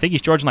 And I think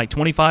he's charging like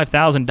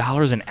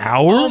 $25,000 an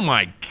hour. Oh,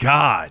 my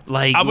God.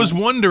 Like, I was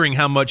wondering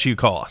how much you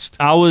cost.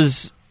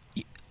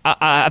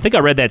 I think I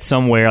read that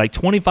somewhere, like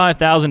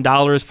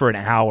 $25,000 for an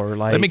hour.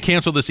 Like, let me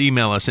cancel this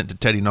email I sent to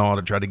Teddy Naw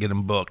to try to get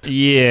him booked.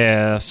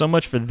 Yeah, so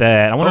much for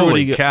that. I wonder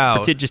Holy what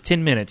cow. for just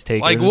 10 minutes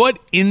take. Like, what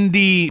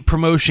indie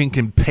promotion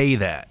can pay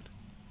that?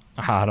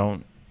 I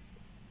don't.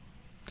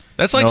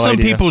 That's like no some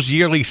idea. people's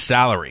yearly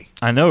salary.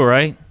 I know,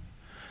 right?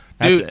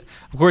 Dude.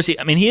 Of course, he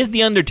is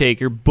the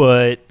Undertaker,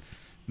 but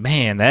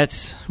man,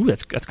 that's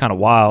kind of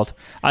wild.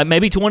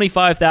 Maybe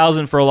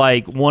 $25,000 for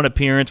like one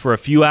appearance for a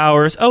few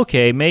hours.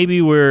 Okay,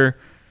 maybe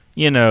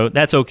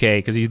that's okay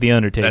because he's the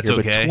Undertaker. That's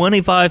okay. But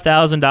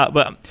 $25,000,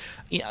 but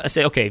I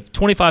say okay,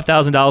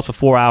 $25,000 for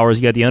 4 hours.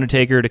 You got the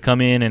Undertaker to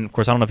come in, and of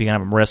course, I don't know if you can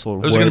have him wrestle.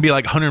 Or Those are going to be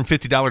like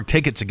 $150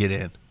 tickets to get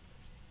in.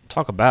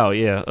 Talk about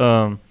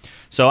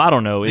So I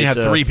don't know. You have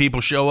 3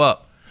 people show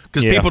up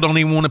because yeah. people don't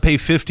even want to pay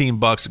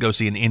 $15 to go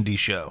see an indie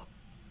show.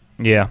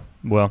 Yeah,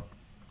 well.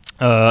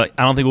 I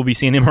don't think we'll be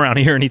seeing him around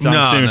here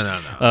anytime soon.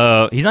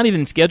 No. He's not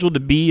even scheduled to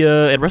be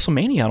at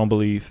WrestleMania, I don't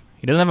believe.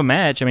 He doesn't have a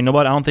match. I mean,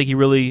 I don't think he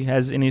really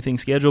has anything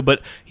scheduled,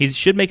 but he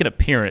should make an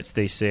appearance,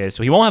 they said.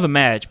 So he won't have a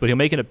match, but he'll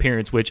make an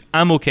appearance, which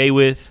I'm okay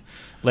with.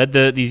 Let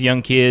these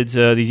young kids,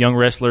 these young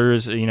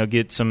wrestlers,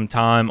 get some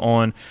time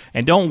on.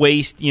 And don't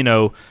waste,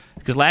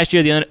 because last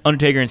year the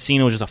Undertaker and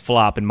Cena was just a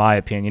flop, in my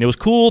opinion. It was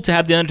cool to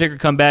have the Undertaker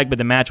come back, but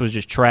the match was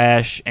just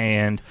trash,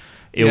 and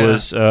it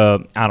was, I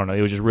don't know,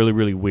 it was just really,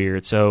 really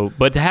weird. So,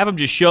 but to have him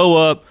just show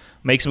up,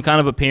 make some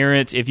kind of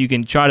appearance, if you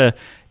can try to,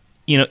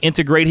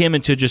 integrate him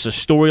into just a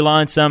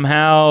storyline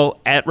somehow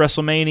at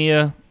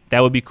WrestleMania, that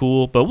would be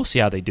cool. But we'll see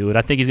how they do it.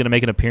 I think he's going to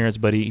make an appearance,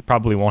 but he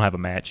probably won't have a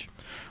match,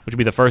 which will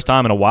be the first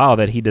time in a while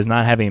that he does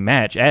not have a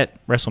match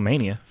at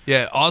WrestleMania.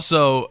 Yeah,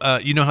 also,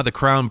 you know how the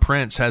Crown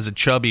Prince has a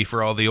chubby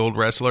for all the old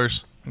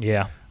wrestlers?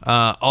 Yeah.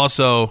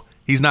 Also,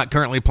 he's not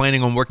currently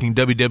planning on working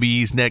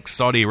WWE's next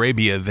Saudi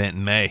Arabia event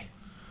in May.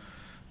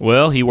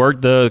 Well, he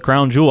worked the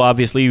Crown Jewel.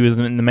 Obviously, he was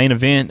in the main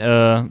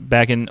event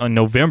back in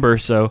November.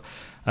 So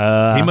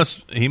he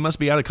must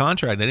be out of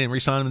contract. They didn't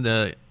re-sign him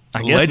the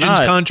Legends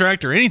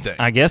contract or anything.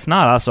 I guess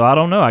not. So I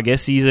don't know. I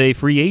guess he's a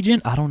free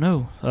agent. I don't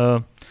know.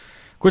 Of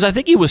course, I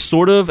think he was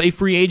sort of a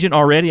free agent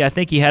already. I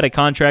think he had a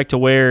contract to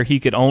where he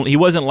could only. He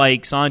wasn't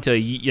like signed to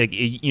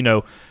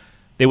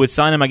They would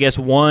sign him, I guess,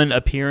 one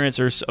appearance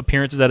or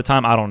appearances at a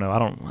time. I don't know. I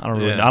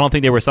don't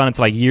think they were signing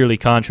to like yearly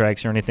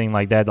contracts or anything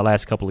like that the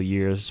last couple of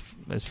years.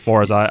 As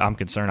far as I'm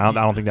concerned, I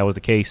don't think that was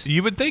the case.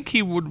 You would think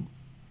he would.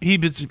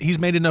 He's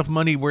made enough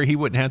money where he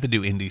wouldn't have to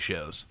do indie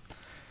shows.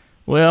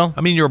 Well,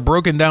 I mean, you're a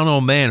broken down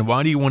old man.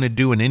 Why do you want to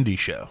do an indie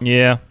show?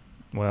 Yeah.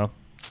 Well,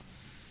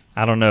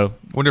 I don't know.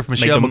 Wonder if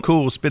Michelle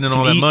McCool is spending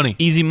all that money.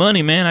 Easy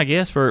money, man. I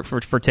guess for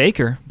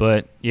Taker.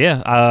 But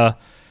yeah.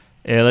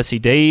 Let's see.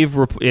 Dave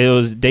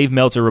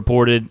Meltzer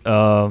reported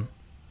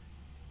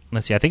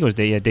let's see, I think it was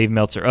Dave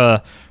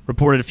Meltzer,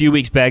 reported a few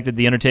weeks back that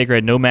The Undertaker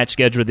had no match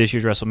scheduled at this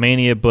year's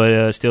WrestleMania,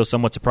 but still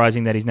somewhat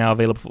surprising that he's now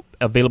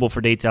available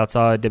for dates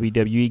outside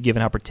WWE,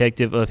 given how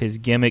protective of his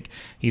gimmick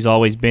he's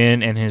always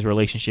been and his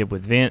relationship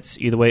with Vince.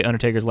 Either way,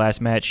 Undertaker's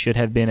last match should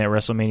have been at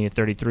WrestleMania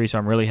 33, so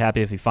I'm really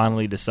happy if he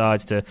finally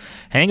decides to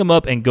hang him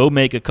up and go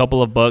make a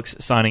couple of bucks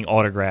signing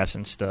autographs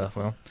and stuff.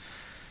 Well,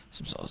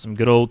 some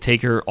good old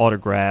Taker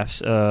autographs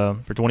for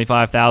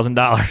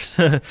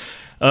 $25,000.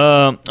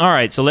 All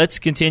right, so let's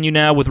continue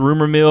now with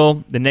Rumor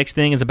Mill. The next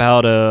thing is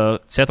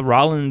about Seth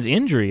Rollins'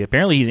 injury.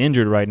 Apparently he's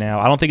injured right now.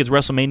 I don't think it's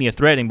WrestleMania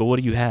threatening, but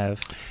what do you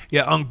have?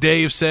 Yeah, Unc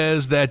Dave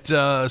says that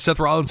Seth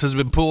Rollins has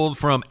been pulled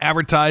from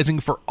advertising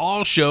for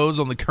all shows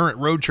on the current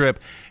road trip,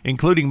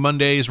 including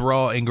Monday's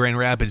Raw in Grand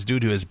Rapids, due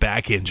to his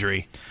back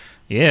injury.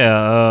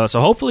 Yeah,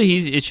 so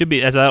hopefully it should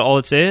be, is that all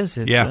it says?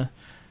 Yeah.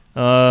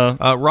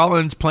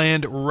 Rollins'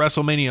 planned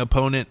WrestleMania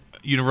opponent,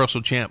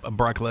 Universal Champ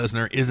Brock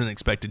Lesnar, isn't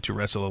expected to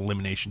wrestle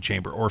Elimination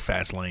Chamber or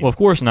Fastlane. Well, of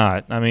course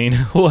not. I mean,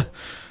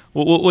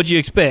 what'd you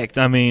expect?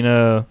 I mean,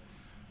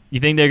 you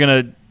think they're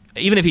going to,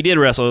 even if he did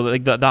wrestle,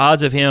 like the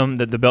odds of him,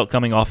 the belt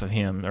coming off of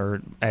him,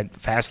 or at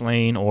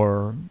Fastlane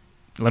or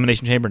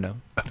Elimination Chamber, no.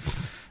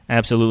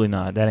 Absolutely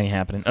not. That ain't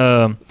happening.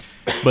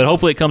 But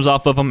hopefully it comes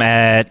off of him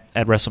at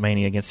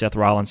WrestleMania against Seth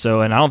Rollins.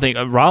 So, and I don't think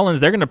Rollins,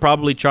 they're going to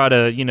probably try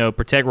to,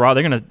 protect Raw.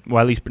 They're going to,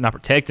 well, at least not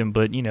protect him,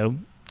 but,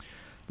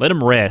 let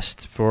him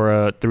rest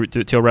for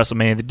till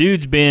WrestleMania. The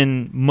dude's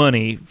been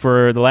money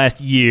for the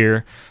last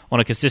year on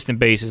a consistent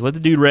basis. Let the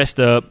dude rest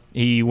up.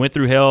 He went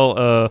through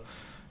hell,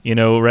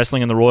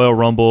 wrestling in the Royal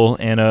Rumble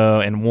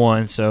and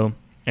won. So,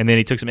 and then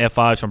he took some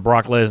F5s from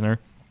Brock Lesnar,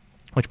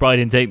 which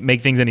probably didn't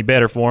make things any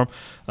better for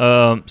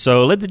him.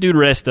 So let the dude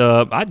rest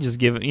up. I'd just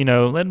give it,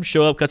 let him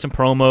show up, cut some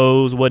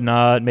promos,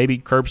 whatnot, maybe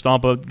curb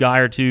stomp a guy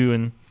or two,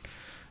 and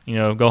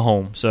go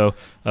home. So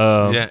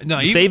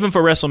save him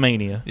for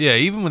WrestleMania. Yeah,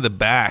 even with the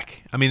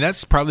back. I mean,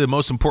 that's probably the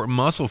most important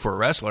muscle for a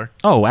wrestler.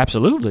 Oh,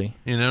 absolutely.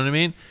 You know what I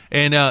mean?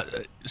 And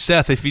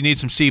Seth, if you need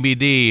some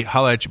CBD,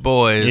 holla at your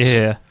boys.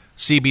 Yeah.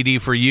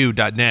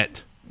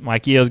 CBDforyou.net.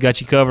 Mike Yeo's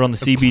got you covered on the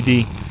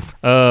CBD.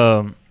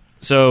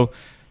 So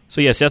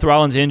yeah, Seth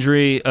Rollins'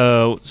 injury.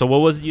 So what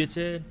was it you had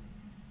said?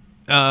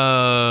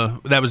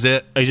 That was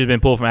it. He's just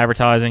been pulled from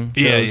advertising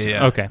shows?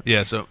 Yeah. Okay.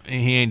 Yeah, so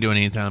he ain't doing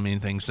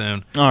anything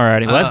soon. All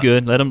righty. Well, that's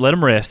good. Let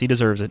him rest. He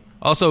deserves it.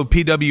 Also,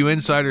 PW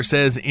Insider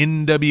says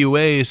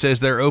NWA says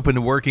they're open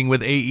to working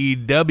with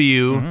AEW.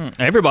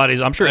 Mm-hmm.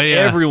 Everybody's. I'm sure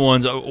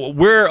everyone's.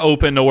 We're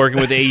open to working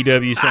with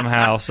AEW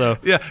somehow. So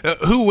yeah,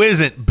 who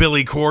isn't,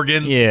 Billy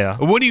Corgan? Yeah.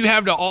 What do you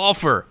have to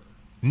offer?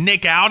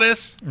 Nick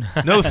Aldis?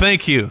 No,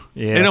 thank you.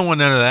 Yeah. They don't want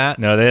none of that.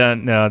 No, they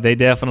don't. No, they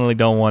definitely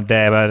don't want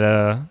that.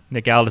 But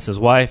Nick Aldis'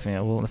 wife,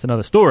 well, that's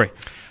another story.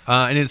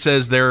 And it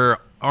says they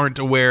aren't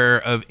aware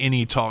of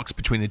any talks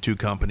between the two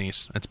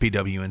companies. That's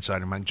PW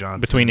Insider Mike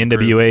Johnson. Between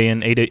NWA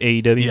and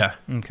AEW? Yeah.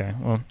 Okay.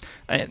 Well,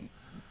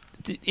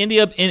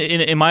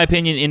 in my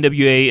opinion,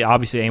 NWA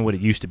obviously ain't what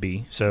it used to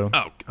be. So.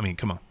 Oh, I mean,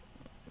 come on.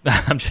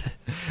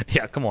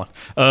 Come on.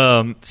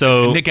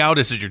 So Nick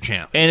Aldis is your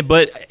champ,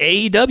 but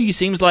AEW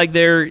seems like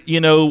they're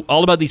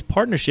all about these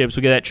partnerships.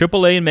 We got that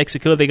AAA in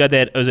Mexico. They got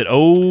that. Was it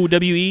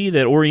OWE,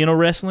 that Oriental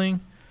Wrestling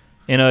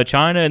in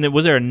China? And then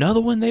was there another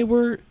one they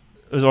were?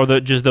 Or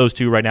just those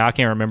two right now? I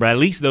can't remember. At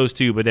least those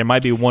two, but there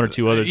might be one or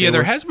two others. Yeah,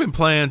 there has been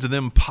plans of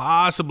them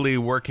possibly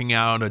working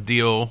out a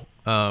deal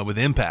with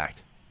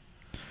Impact.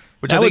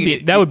 Which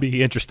that would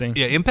be interesting.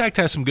 Yeah, Impact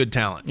has some good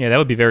talent. Yeah, that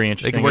would be very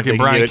interesting. They can work with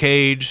Brian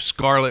Cage,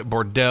 Scarlett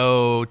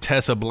Bordeaux,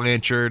 Tessa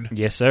Blanchard.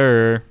 Yes,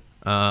 sir.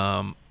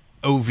 OVE.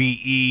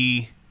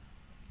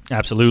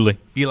 Absolutely.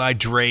 Eli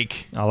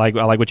Drake. I like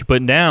what you're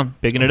putting down.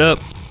 Picking it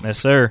up. Yes,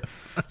 sir.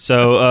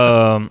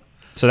 So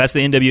that's the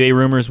NWA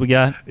rumors we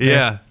got.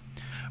 Yeah.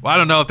 Well, I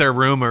don't know if they're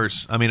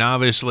rumors. I mean,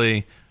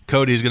 obviously,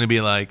 Cody's going to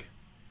be like,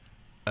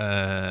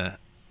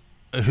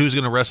 who's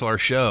going to wrestle our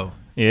show?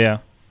 Yeah.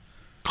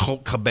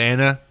 Colt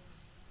Cabana.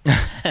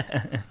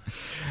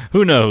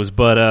 Who knows?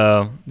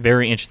 But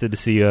very interested to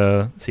see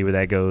where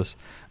that goes.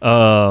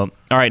 All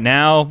right,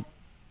 now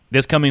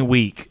this coming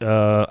week,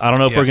 I don't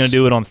know if we're going to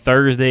do it on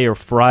Thursday or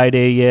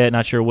Friday yet.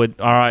 Not sure what.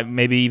 All right,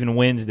 maybe even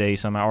Wednesday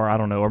somehow, or I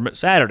don't know, or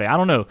Saturday. I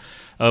don't know.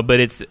 But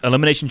it's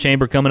Elimination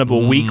Chamber coming up a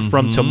week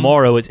from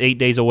tomorrow. It's 8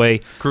 days away.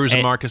 Cruz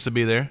and Marcus will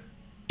be there.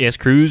 Yes,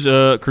 Cruz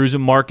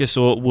and Marcus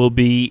will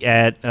be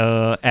at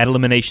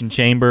Elimination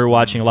Chamber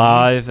watching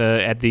live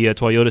at the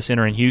Toyota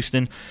Center in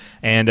Houston.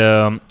 And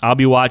I'll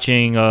be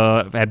watching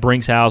at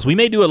Brink's house. We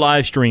may do a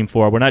live stream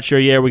for it. We're not sure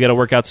yet. We got to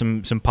work out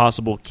some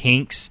possible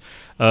kinks.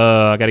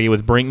 I got to get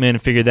with Brinkman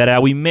and figure that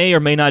out. We may or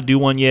may not do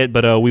one yet,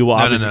 but we will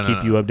obviously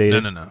keep you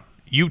updated. No.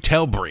 You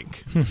tell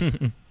Brink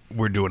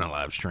we're doing a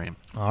live stream.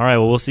 All right.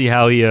 Well, we'll see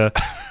how he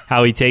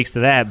takes to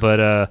that.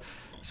 But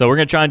so we're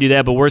going to try and do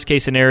that, but worst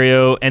case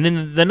scenario. And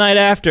then the night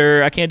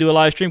after, I can't do a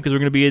live stream because we're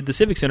going to be at the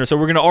Civic Center, so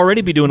we're going to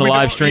already be doing a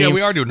live stream. Yeah,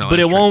 we are doing a live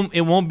stream. But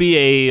it won't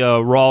be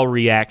a Raw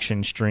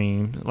reaction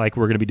stream like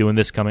we're going to be doing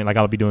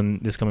I'll be doing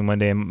this coming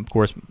Monday, and of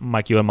course,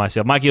 Mike Yo and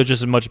myself. Mike Yo's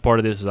just as much a part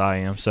of this as I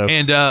am. So,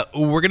 and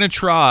we're going to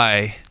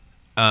try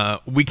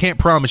we can't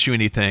promise you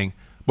anything,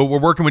 but we're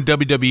working with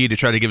WWE to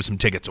try to give some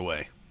tickets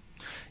away.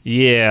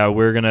 Yeah,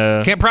 we're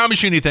gonna. Can't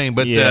promise you anything,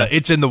 but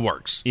it's in the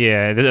works.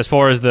 Yeah, as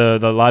far as the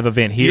live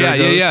event here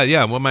goes.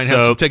 Yeah. We might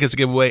have some tickets to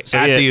give away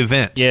at the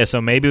event. Yeah,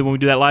 so maybe when we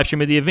do that live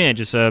stream of the event,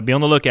 just be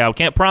on the lookout.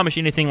 Can't promise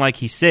you anything like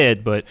he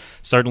said, but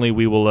certainly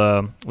we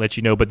will let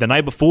you know. But the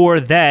night before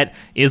that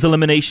is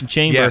Elimination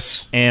Chamber.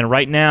 Yes. And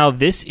right now,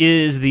 this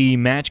is the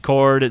match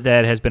card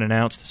that has been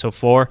announced so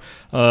far.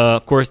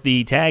 Of course,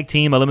 the Tag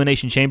Team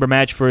Elimination Chamber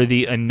match for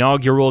the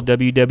inaugural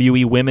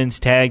WWE Women's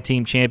Tag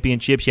Team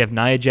Championships. You have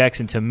Nia Jax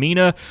and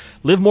Tamina,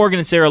 Liv Morgan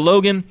and Sarah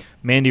Logan,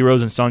 Mandy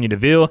Rose and Sonya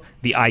Deville,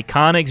 the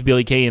Iconics,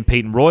 Billie Kay and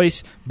Peyton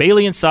Royce,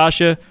 Bayley and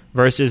Sasha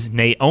versus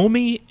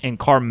Naomi and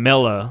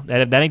Carmella.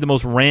 That ain't the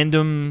most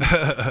random,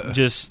 but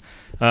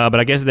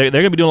I guess they're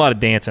going to be doing a lot of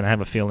dancing, I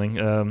have a feeling,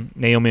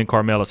 Naomi and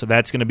Carmella. So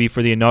that's going to be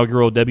for the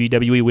inaugural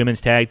WWE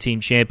Women's Tag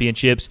Team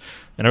Championships.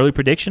 An early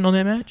prediction on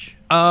that match?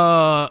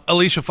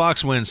 Alicia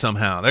Fox wins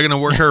somehow. They're going to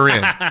work her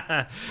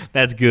in.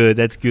 That's good.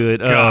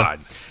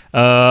 God.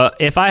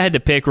 If I had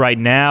to pick right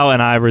now,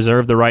 and I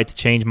reserve the right to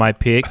change my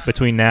pick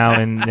between now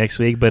and next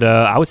week, but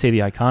I would say the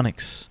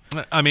Iconics.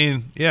 I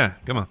mean, yeah,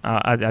 come on.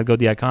 I'd go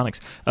the Iconics.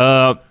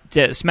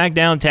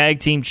 SmackDown Tag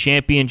Team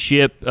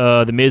Championship,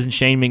 The Miz and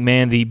Shane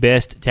McMahon, the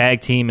best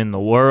tag team in the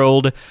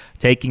world,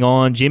 taking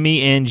on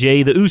Jimmy and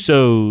Jay, the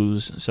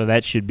Usos. So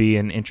that should be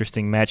an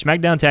interesting match.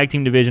 SmackDown Tag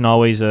Team division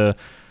always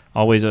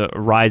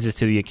rises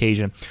to the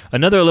occasion.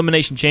 Another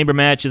Elimination Chamber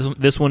match.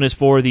 This one is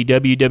for the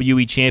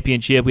WWE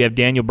Championship. We have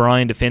Daniel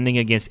Bryan defending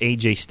against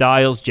AJ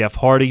Styles, Jeff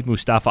Hardy,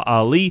 Mustafa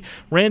Ali,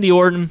 Randy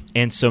Orton,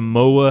 and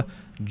Samoa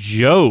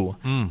Joe.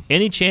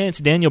 Any chance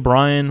Daniel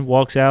Bryan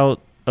walks out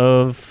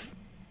of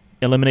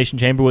Elimination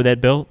Chamber with that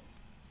belt?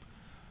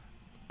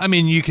 I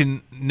mean, you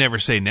can never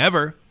say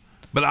never,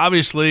 but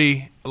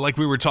obviously, like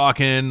we were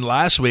talking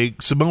last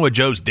week, Samoa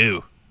Joe's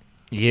due.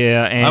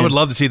 Yeah, and I would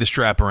love to see the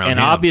strap around him.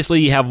 And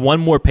obviously, you have one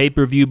more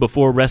pay-per-view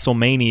before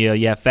WrestleMania.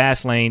 You have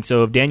Fastlane,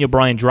 so if Daniel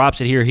Bryan drops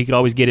it here, he could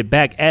always get it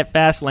back at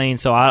Fastlane.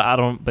 So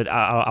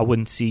I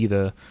wouldn't see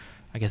the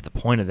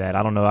point of that.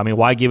 I don't know. I mean,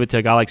 why give it to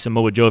a guy like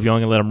Samoa Joe if you're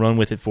only going to let him run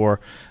with it for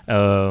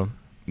a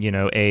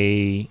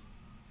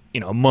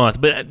month?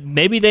 But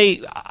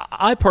maybe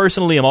I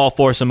personally am all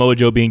for Samoa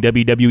Joe being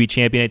WWE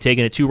champion and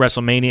taking it to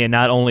WrestleMania, and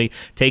not only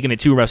taking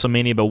it to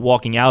WrestleMania, but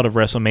walking out of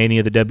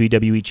WrestleMania the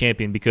WWE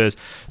champion, because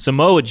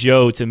Samoa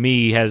Joe, to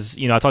me, has,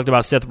 I talked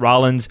about Seth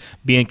Rollins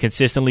being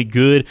consistently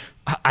good.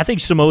 I think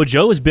Samoa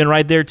Joe has been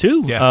right there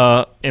too.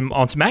 Yeah.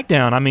 On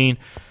SmackDown. I mean,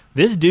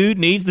 this dude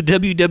needs the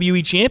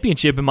WWE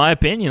Championship, in my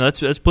opinion.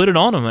 Let's put it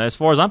on him, as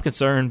far as I'm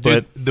concerned.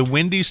 But dude, the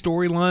Wendy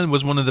storyline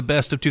was one of the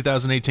best of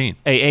 2018.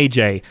 Hey,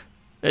 AJ,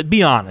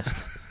 be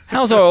honest.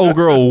 How's our old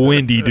girl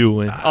Wendy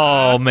doing?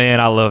 Oh, man,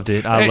 I loved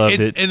it. I loved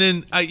it. And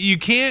then you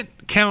can't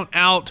count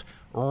out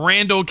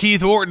Randall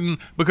Keith Orton,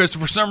 because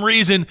for some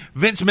reason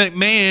Vince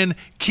McMahon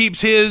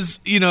keeps his,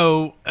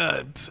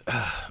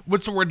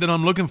 what's the word that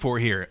I'm looking for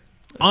here?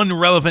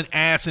 Unrelevant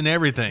ass and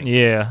everything.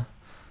 Yeah.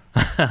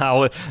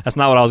 That's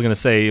not what I was going to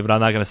say, but I'm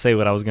not going to say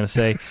what I was going to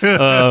say.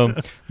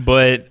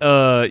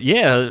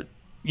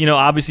 Yeah,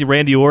 obviously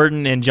Randy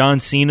Orton and John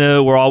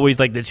Cena were always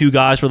like the two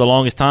guys for the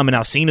longest time, and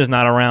now Cena's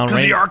not around.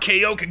 Because the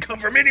RKO can come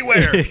from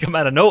anywhere. Come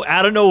out of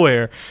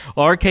nowhere.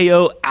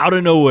 RKO out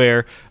of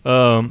nowhere.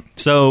 I'm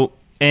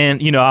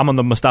on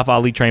the Mustafa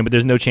Ali train, but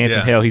there's no chance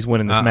in hell he's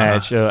winning this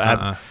match.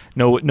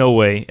 No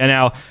way. And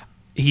now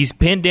he's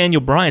pinned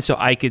Daniel Bryan, so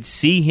I could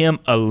see him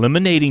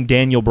eliminating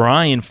Daniel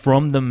Bryan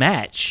from the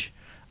match.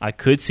 I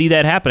could see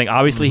that happening.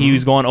 Obviously, he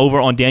was going over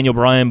on Daniel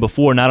Bryan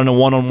before, not in a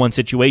one-on-one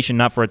situation,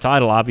 not for a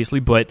title, obviously.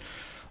 But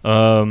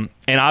and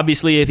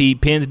obviously, if he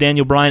pins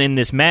Daniel Bryan in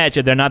this match,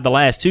 if they're not the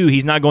last two,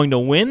 he's not going to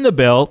win the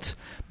belt,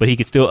 but he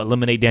could still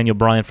eliminate Daniel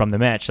Bryan from the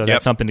match. So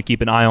that's something to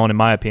keep an eye on, in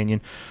my opinion.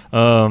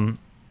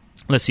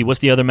 Let's see,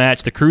 what's the other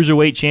match? The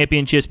Cruiserweight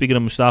Championship, speaking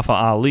of Mustafa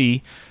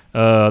Ali,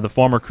 the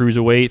former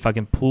Cruiserweight, if I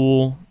can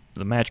pull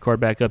the match card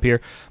back up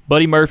here.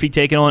 Buddy Murphy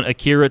taking on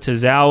Akira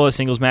Tozawa,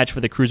 singles match for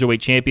the Cruiserweight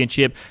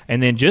Championship.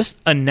 And then just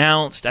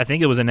announced, I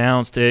think it was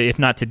announced, if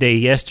not today,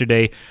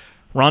 yesterday,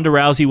 Ronda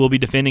Rousey will be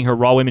defending her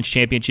Raw Women's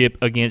Championship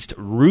against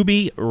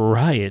Ruby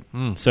Riott.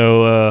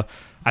 So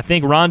I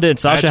think Ronda and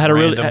Sasha That's had a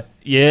random. really...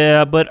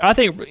 Yeah, but I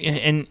think...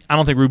 And I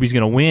don't think Ruby's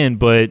going to win,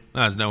 but...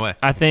 There's no way.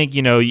 I think,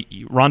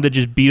 Ronda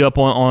just beat up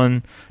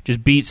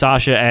just beat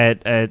Sasha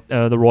at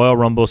the Royal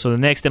Rumble. So the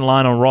next in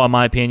line on Raw, in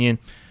my opinion...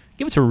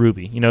 Give it to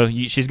Ruby.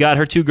 She's got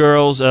her two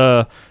girls,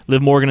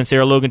 Liv Morgan and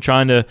Sarah Logan,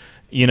 trying to,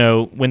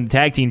 win the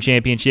tag team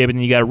championship, and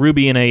then you got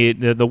Ruby in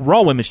the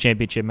Raw Women's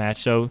Championship match.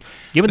 So,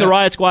 giving the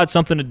Riot Squad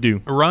something to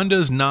do.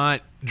 Ronda's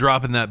not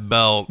dropping that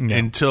belt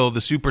until the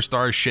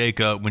Superstars shake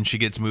up when she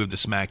gets moved to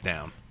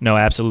SmackDown. No,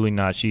 absolutely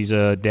not. She's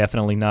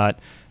definitely not.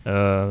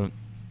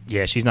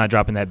 She's not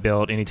dropping that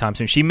belt anytime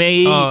soon. She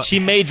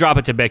may drop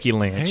it to Becky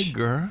Lynch. Hey,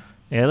 girl.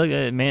 Yeah, look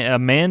at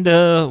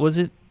Amanda. Was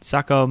it?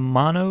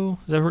 Sacamano.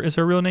 Is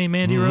her real name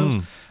Mandy Rose?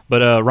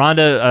 But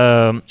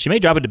Ronda, she may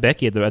drop it to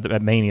Becky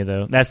at Mania,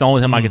 though. That's the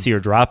only time I can see her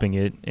dropping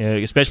it,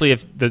 especially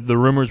if the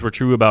rumors were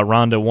true about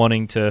Ronda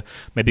wanting to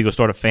maybe go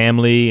start a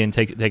family and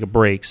take a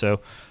break. So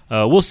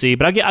we'll see.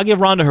 But I give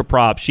Ronda her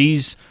props.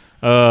 She's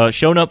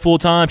shown up full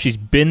time. She's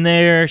been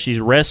there. She's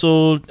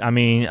wrestled. I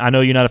mean, I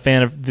know you're not a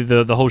fan of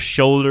the whole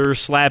shoulder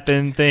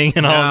slapping thing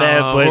and all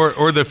that, but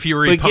or the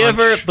Fury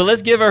punch. But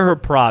let's give her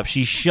props.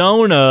 She's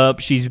shown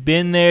up. She's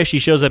been there. She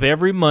shows up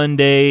every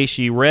Monday.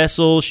 She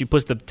wrestles. She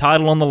puts the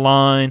title on the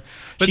line.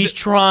 She's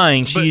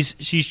trying.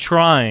 She's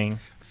trying.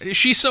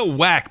 She's so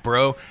whack,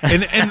 bro.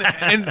 And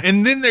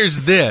then there's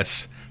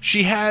this.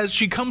 She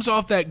comes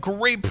off that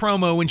great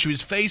promo when she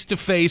was face to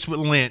face with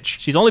Lynch.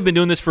 She's only been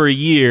doing this for a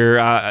year,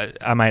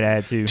 I might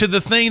add to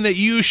the thing that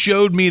you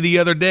showed me the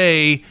other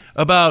day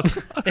about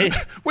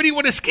what do you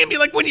want to skim me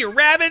like when you're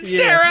rabid,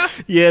 Sarah?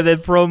 Yeah,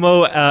 that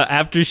promo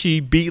after she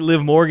beat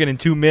Liv Morgan in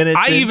 2 minutes.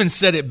 I even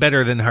said it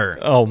better than her.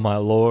 Oh my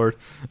Lord.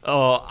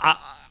 I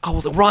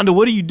was like, Ronda,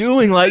 what are you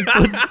doing? Like,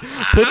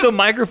 put the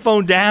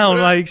microphone down.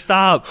 Like,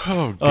 stop.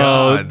 Oh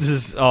God.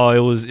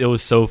 It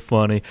was so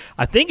funny.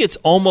 I think it's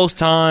almost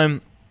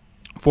time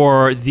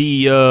for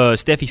the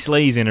Steffi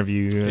Slays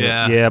interview.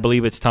 Yeah, I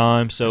believe it's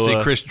time. So I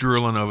see Chris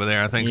drooling over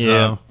there. I think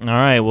so. All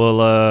right.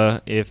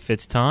 Well, if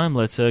it's time,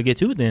 let's get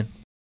to it then.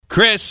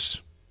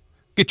 Chris,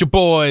 get your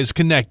boys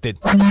connected.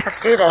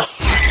 Let's do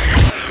this.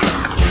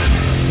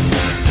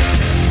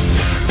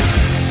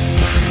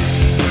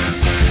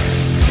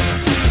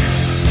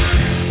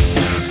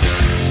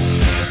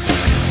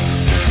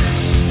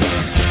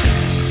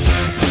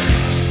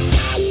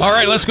 All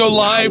right, let's go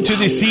live to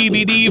the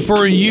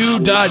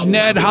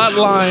CBD4U.net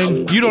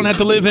hotline. You don't have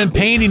to live in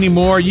pain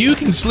anymore. You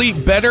can sleep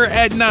better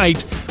at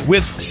night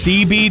with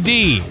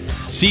CBD.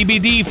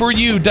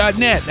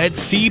 CBD4U.net.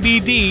 That's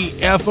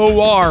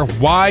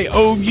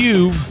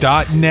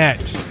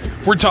CBDFORYOU.net.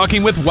 We're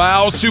talking with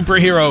WoW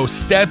superhero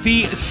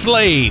Steffi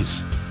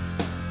Slays.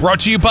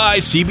 Brought to you by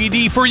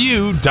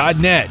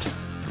CBD4U.net.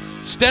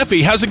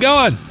 Steffi, how's it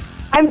going?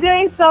 I'm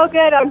doing so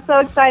good. I'm so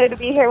excited to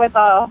be here with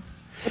all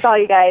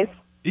you guys.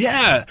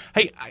 Yeah.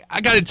 Hey, I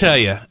got to tell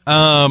you,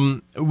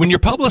 when your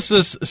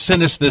publicist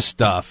sent us this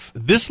stuff,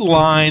 this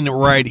line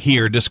right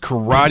here just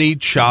karate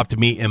chopped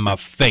me in my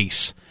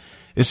face.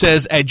 It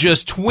says, at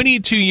just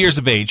 22 years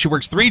of age, she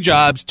works 3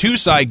 jobs, 2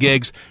 side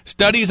gigs,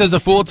 studies as a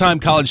full-time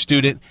college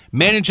student,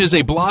 manages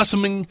a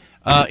blossoming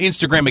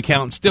Instagram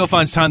account, and still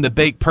finds time to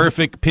bake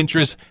perfect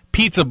Pinterest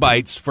pizza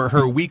bites for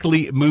her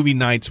weekly movie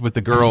nights with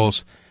the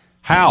girls.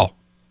 How?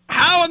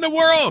 How in the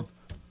world?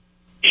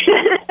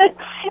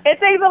 It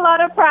takes a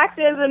lot of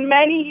practice and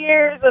many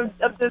years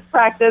of this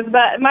practice,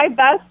 but my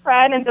best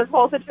friend in this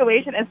whole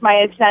situation is my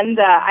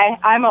agenda.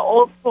 I'm an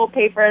old school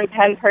paper and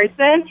pen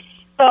person,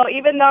 so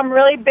even though I'm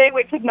really big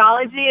with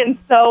technology and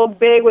so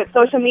big with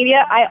social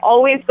media, I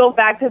always go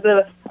back to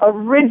the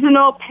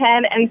original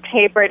pen and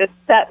paper to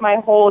set my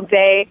whole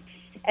day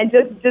and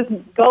just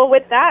go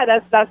with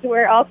that. That's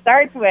where it all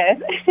starts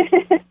with.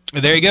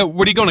 There you go.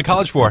 What are you going to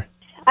college for?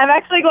 I'm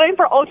actually going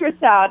for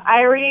ultrasound.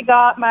 I already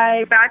got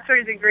my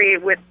bachelor's degree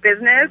with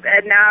business,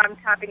 and now I'm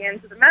tapping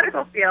into the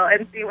medical field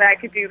and see what I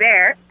could do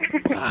there.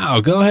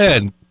 Wow, go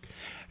ahead.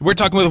 We're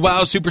talking with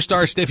WoW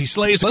superstar Steffi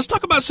Slays. Let's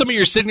talk about some of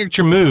your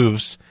signature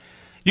moves.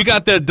 You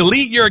got the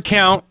delete your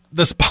account,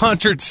 the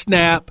sponsored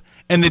snap,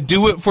 and the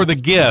do it for the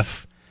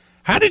GIF.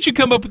 How did you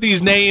come up with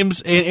these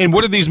names, and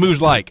what are these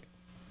moves like?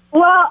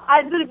 Well,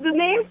 the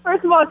name,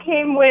 first of all,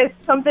 came with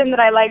something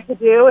that I like to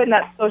do, and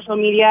that's social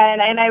media.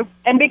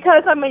 And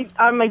because I'm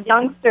a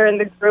youngster in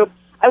the group,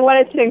 I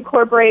wanted to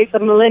incorporate the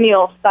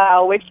millennial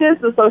style, which is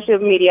the social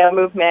media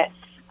movement.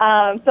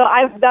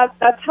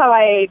 That's how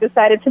I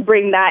decided to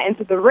bring that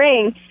into the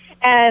ring.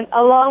 And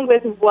along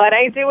with what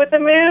I do with the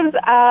moves,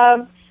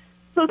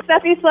 so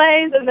Steffi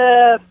Slays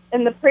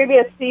in the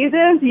previous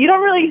seasons, you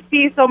don't really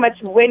see so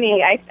much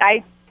winning.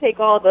 I take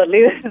all the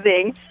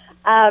losing.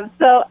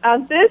 So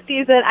on this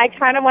season, I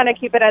kind of want to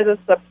keep it as a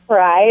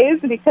surprise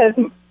because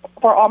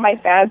for all my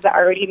fans that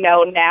already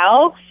know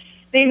now,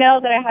 they know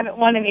that I haven't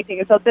won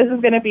anything. So this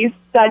is going to be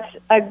such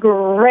a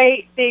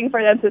great thing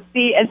for them to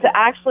see and to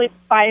actually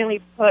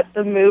finally put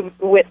the moves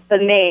with the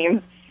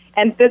names.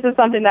 And this is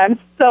something that I'm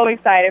so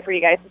excited for you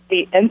guys to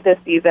see in this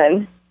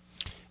season.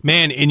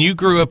 Man, and you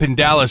grew up in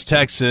Dallas,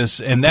 Texas,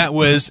 and that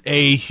was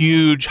a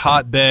huge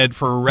hotbed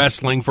for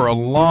wrestling for a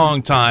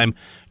long time.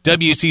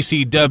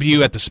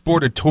 WCCW at the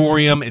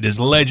Sportatorium. It is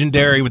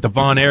legendary with the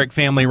Von Erich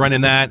family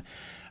running that.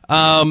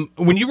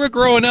 When you were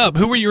growing up,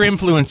 who were your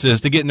influences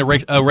to get in the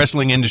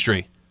wrestling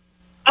industry?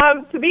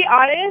 To be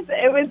honest,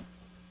 it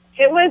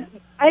was.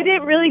 I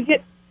didn't really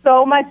get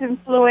so much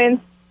influence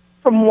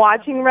from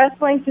watching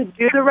wrestling to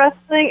do the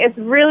wrestling. It's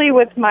really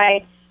with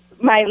my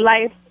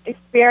life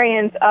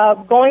experience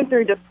of going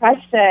through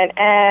depression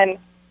and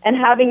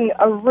having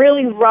a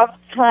really rough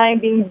time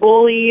being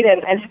bullied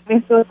and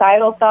having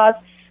suicidal thoughts.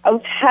 I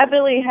was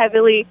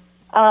heavily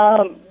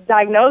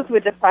diagnosed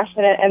with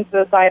depression and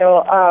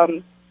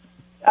suicidal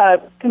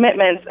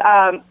commitments.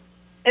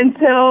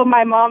 until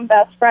my mom's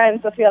best friend,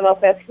 Sofia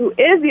Lopez, who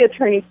is the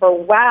attorney for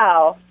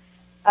WOW,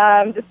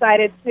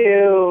 decided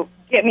to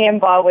get me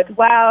involved with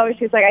WOW.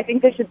 She's like, I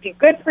think this should be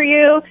good for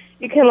you.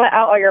 You can let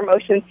out all your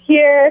emotions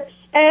here.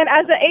 And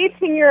as an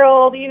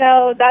 18-year-old,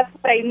 that's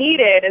what I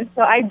needed. And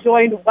so I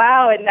joined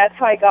WOW, and that's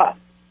how I got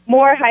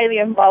more highly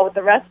involved with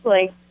the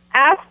wrestling.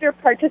 After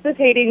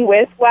participating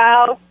with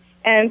WOW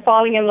and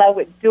falling in love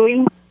with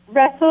doing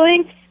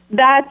wrestling,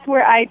 that's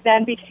where I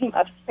then became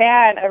a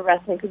fan of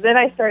wrestling, because then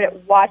I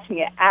started watching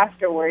it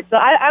afterwards. So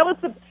I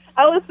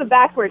was the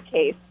backward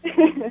case.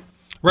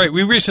 Right.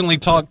 We recently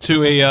talked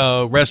to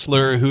a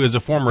wrestler who is a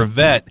former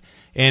vet,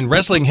 and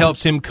wrestling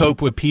helps him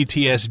cope with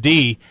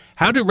PTSD.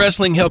 How did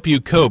wrestling help you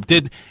cope?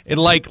 Did it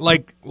like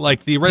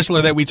the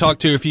wrestler that we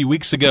talked to a few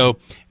weeks ago?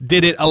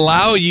 Did it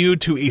allow you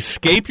to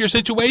escape your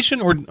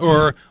situation,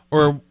 or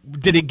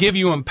did it give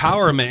you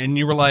empowerment? And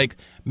you were like,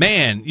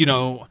 man,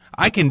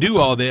 I can do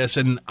all this,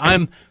 and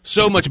I'm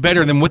so much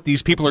better than what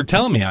these people are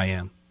telling me I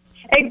am.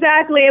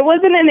 Exactly. It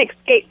wasn't an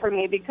escape for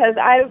me, because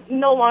I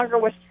no longer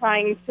was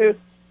trying to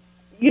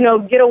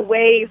get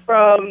away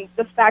from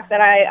the fact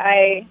that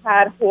I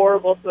had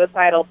horrible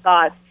suicidal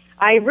thoughts.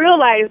 I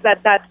realized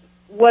that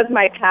was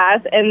my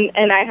past,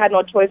 and I had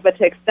no choice but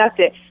to accept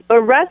it.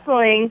 But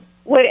wrestling,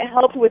 what it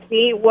helped with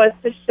me was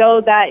to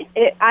show that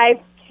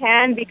I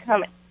can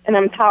become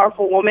an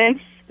powerful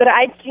woman, that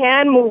I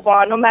can move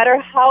on, no matter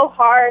how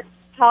hard,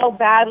 how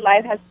bad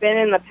life has been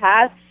in the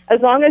past.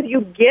 As long as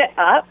you get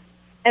up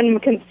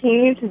and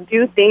continue to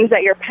do things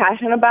that you're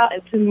passionate about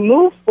and to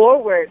move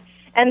forward.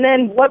 And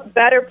then what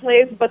better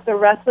place but the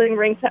wrestling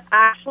ring to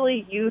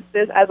actually use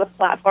this as a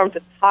platform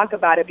to talk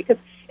about it? Because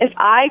if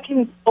I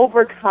can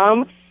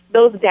overcome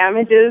those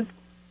damages,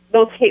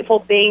 those hateful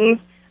things,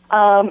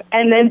 and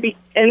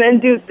then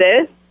do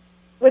this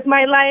with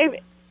my life,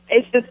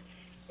 it's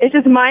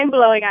just mind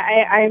blowing.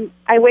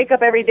 I wake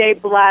up every day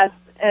blessed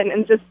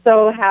and just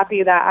so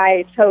happy that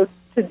I chose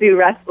to do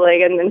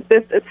wrestling, and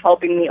this is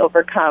helping me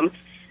overcome,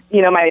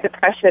 my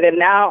depression. And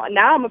now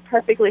I'm a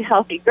perfectly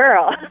healthy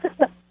girl.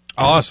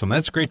 Awesome.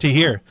 That's great to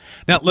hear.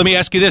 Now, let me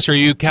ask you this. Are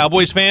you a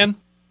Cowboys fan?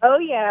 Oh,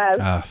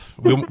 yeah.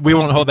 We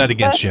won't hold that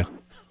against you.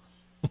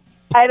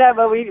 I know,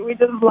 but we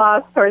just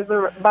lost by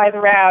the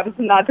Rams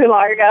not too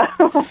long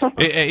ago.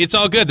 It's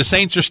all good. The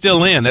Saints are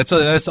still in. That's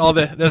all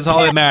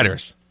that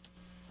matters.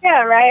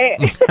 Yeah,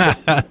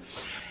 right.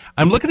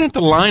 I'm looking at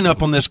the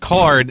lineup on this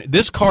card.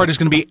 This card is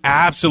going to be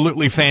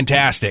absolutely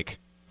fantastic.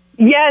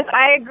 Yes,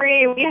 I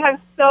agree. We have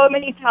so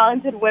many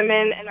talented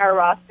women in our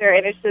roster,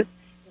 and it's just,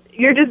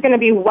 you're just going to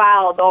be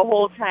wow the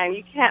whole time.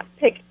 You can't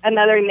pick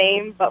another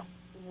name, but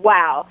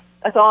wow.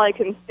 That's all I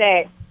can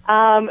say.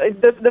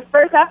 The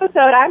first episode,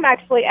 I'm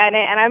actually in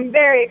it, and I'm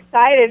very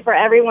excited for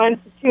everyone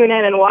to tune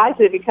in and watch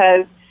it,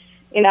 because,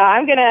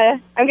 I'm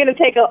gonna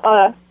take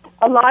a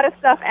lot of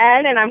stuff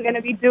in, and I'm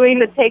gonna be doing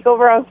the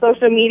takeover on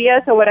social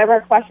media. So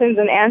whatever questions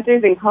and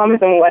answers and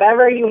comments and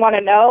whatever you want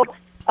to know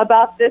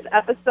about this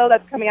episode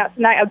that's coming out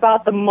tonight,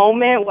 about the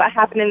moment, what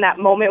happened in that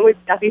moment with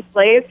Steffi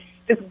Slaves,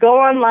 just go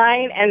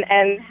online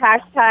and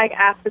hashtag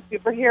Ask a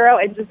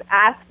Superhero and just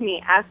ask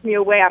me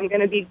away. I'm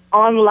going to be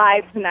on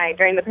live tonight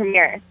during the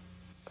premiere.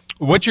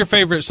 What's your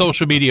favorite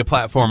social media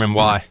platform and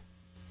why?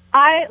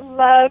 I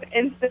love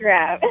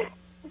Instagram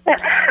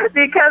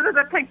because of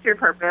the picture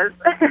purpose.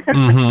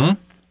 Mm-hmm.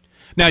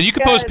 Now, you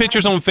can post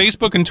pictures on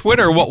Facebook and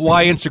Twitter.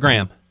 Why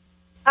Instagram?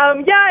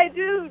 Yeah, I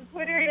do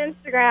Twitter and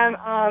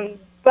Instagram,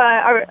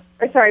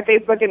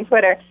 Facebook and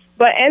Twitter.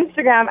 But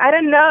Instagram, I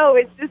don't know,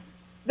 it's just,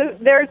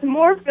 there's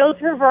more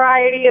filter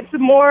variety. It's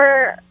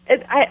more,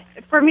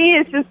 for me,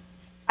 it's just,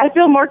 I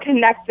feel more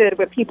connected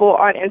with people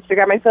on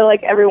Instagram. I feel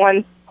like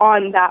everyone's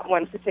on that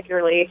one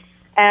particularly.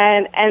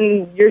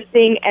 And you're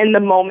seeing in the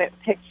moment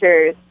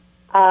pictures.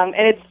 And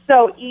it's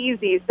so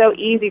easy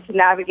to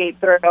navigate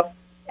through.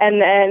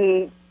 And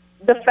then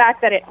the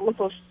fact that it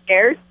also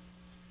shares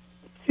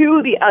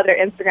to the other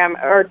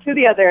Instagram or to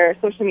the other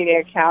social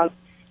media accounts,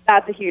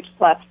 that's a huge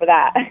plus for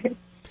that.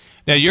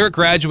 Now, you're a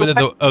graduate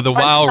of the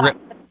WOW.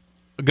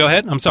 Go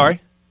ahead. I'm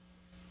sorry.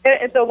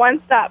 It's a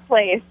one-stop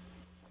place.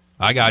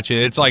 I got you.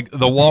 It's like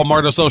the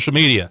Walmart of social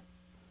media.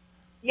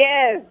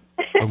 Yes.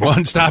 A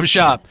one-stop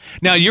shop.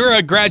 Now, you're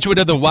a graduate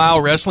of the WOW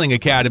Wrestling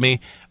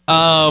Academy.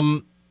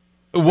 What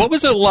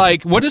was it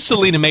like? What does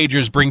Selena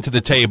Majors bring to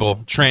the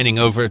table training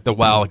over at the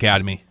WOW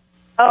Academy?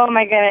 Oh,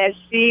 my goodness.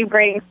 She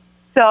brings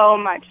so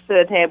much to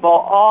the table.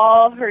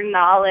 All her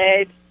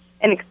knowledge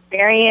and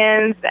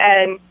experience,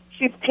 and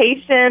she's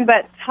patient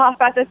but tough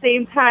at the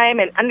same time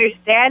and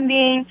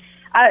understanding.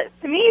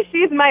 To me,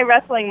 she's my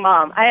wrestling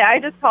mom. I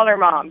just call her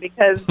mom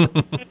because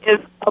she is,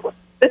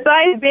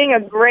 besides being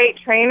a great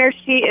trainer,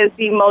 she is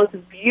the most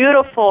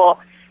beautiful,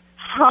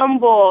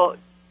 humble,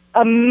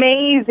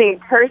 amazing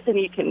person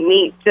you can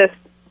meet just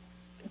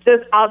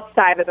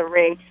outside of the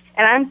ring.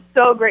 And I'm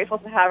so grateful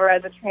to have her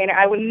as a trainer.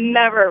 I would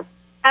never,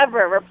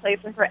 ever replace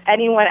her for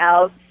anyone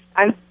else.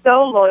 I'm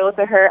so loyal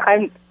to her.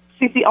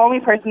 She's the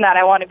only person that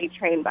I want to be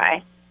trained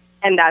by,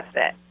 and that's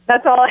it.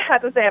 That's all I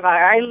have to say about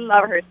her. I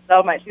love her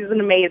so much. She's an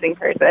amazing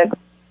person.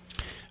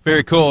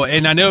 Very cool.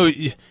 And I know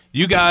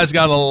you guys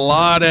got a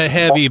lot of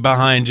heavy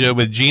behind you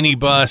with Jeannie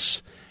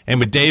Buss and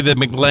with David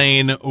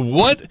McLane.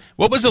 What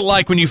was it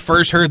like when you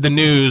first heard the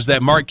news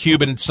that Mark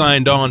Cuban had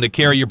signed on to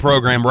carry your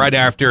program right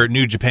after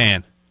New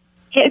Japan?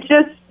 It's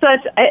just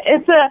such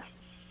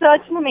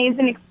an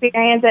amazing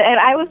experience, and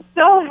I was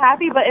so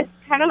happy, but it's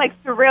kind of like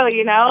surreal,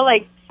 you know?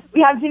 Like,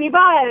 we have Jeannie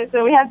Buss,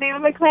 and we have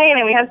David McLane,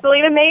 and we have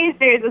Selena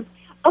Majors. It's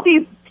all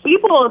these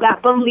people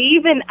that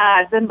believe in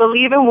us and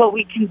believe in what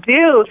we can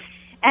do.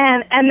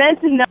 And then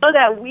to know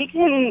that we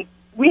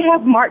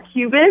have Mark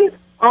Cuban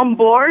on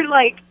board,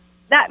 like,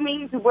 that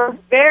means we're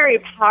very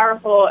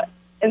powerful,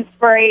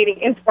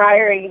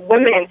 inspiring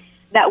women,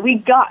 that we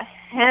got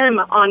him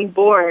on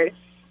board.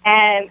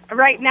 And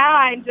right now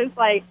I'm just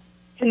like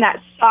in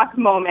that shock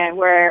moment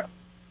where,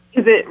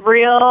 is it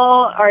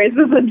real or is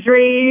this a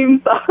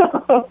dream?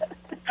 So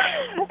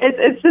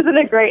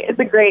it's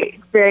a great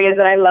experience,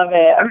 and I love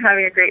it. I'm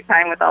having a great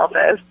time with all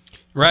this.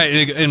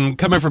 Right, and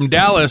coming from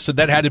Dallas,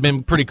 that had to have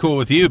been pretty cool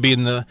with you,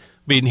 being the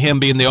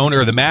owner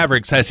of the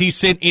Mavericks. Has he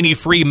sent any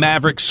free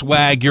Maverick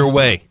swag your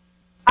way?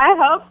 I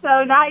hope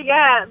so. Not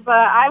yet, but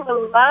I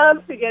would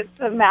love to get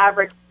some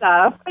Maverick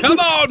stuff. Come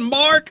on,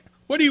 Mark.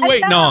 What are you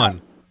waiting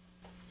on?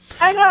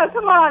 I know.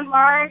 Come on,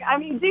 Mark. I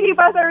mean, Jeannie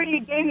Buss already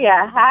gave me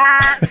a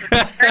hat.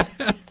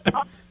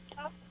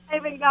 I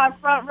even got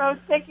front row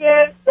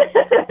tickets.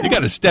 You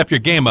got to step your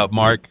game up,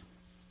 Mark.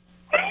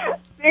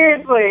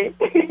 Seriously.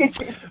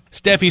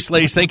 Steffi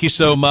Slace, thank you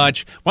so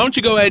much. Why don't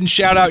you go ahead and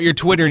shout out your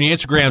Twitter and your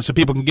Instagram so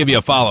people can give you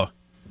a follow?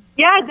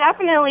 Yeah,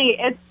 definitely.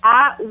 It's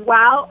at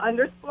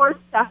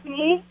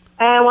wow_Stephanie.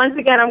 And once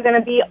again, I'm going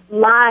to be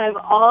live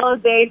all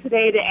day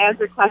today to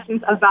answer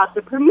questions about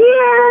the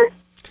premiere.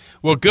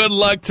 Well, good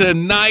luck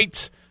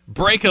tonight.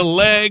 Break a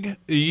leg.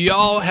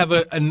 Y'all have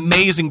an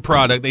amazing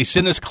product. They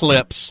sent us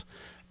clips,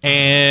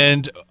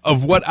 and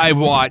of what I've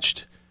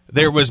watched,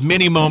 there was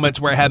many moments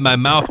where I had my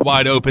mouth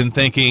wide open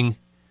thinking,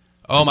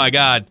 oh, my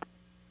God,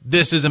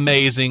 this is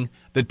amazing.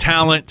 The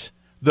talent,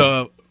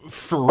 the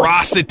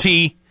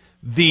ferocity,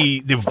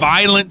 the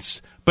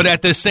violence, but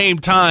at the same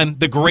time,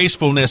 the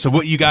gracefulness of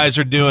what you guys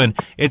are doing.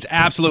 It's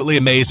absolutely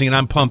amazing, and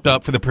I'm pumped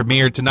up for the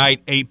premiere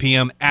tonight, 8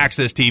 p.m.,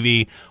 Access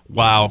TV,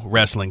 Wow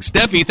Wrestling.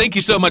 Steffi, thank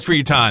you so much for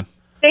your time.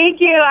 Thank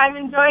you. I'm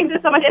enjoying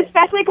this so much,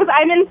 especially because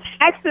I'm in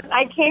Texas.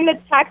 I came to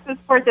Texas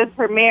for this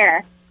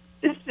premiere,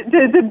 just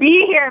to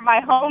be here in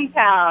my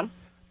hometown.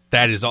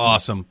 That is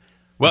awesome.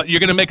 Well, you're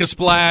going to make a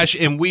splash,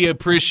 and we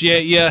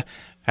appreciate you.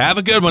 Have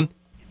a good one.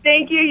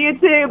 Thank you. You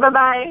too.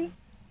 Bye-bye.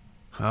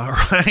 All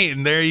right,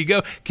 and there you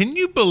go. Can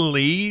you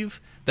believe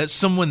that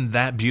someone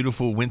that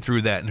beautiful went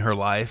through that in her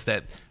life,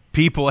 that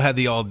people had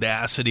the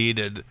audacity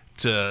to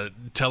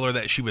tell her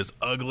that she was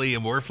ugly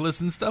and worthless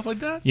and stuff like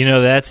that? You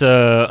know, that's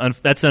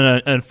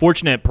an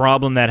unfortunate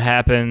problem that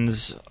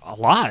happens a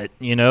lot,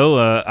 you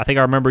know. I think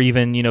I remember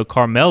even, you know,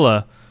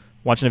 Carmella,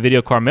 watching a video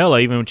of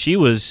Carmella, even when she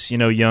was, you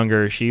know,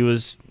 younger, she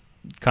was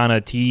kind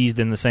of teased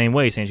in the same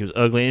way, saying she was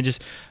ugly. And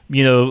just,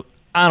 you know,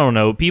 I don't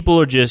know. Some people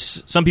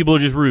are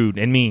just rude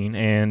and mean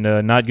and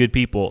not good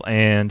people.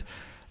 And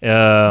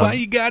why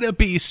you gotta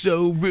be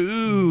so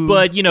rude?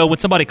 But, you know, when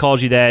somebody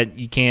calls you that,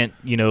 you can't,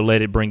 you know,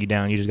 let it bring you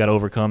down. You just got to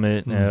overcome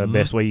it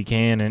best way you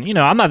can. And, you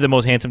know, I'm not the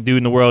most handsome dude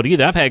in the world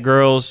either. I've had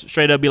girls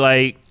straight up be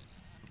like,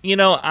 you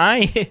know,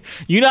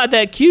 you're not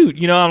that cute.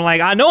 You know, I'm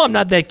like, I know I'm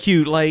not that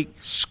cute. Like,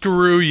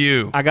 screw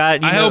you. I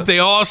hope they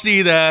all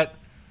see that.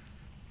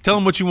 Tell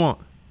them what you want.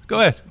 Go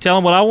ahead. Tell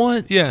them what I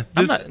want? Yeah.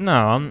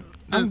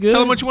 I'm good. Tell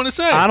them what you want to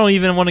say. I don't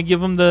even want to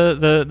give them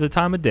the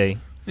time of day.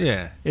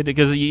 Yeah.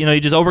 Because, you know, you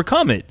just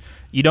overcome it.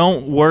 You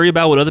don't worry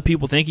about what other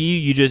people think of you.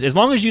 You just, as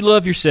long as you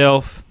love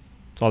yourself,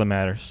 that's all that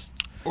matters.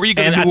 Or you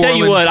go and to New I tell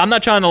you Orleans. what, I'm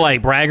not trying to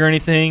like brag or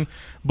anything,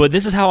 but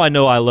this is how I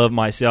know I love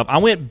myself. I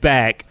went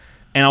back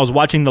and I was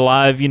watching the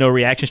live, you know,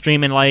 reaction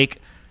stream, and like,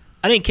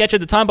 I didn't catch at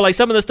the time, but like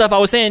some of the stuff I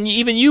was saying,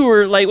 even you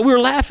were like, we were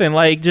laughing,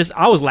 like just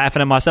I was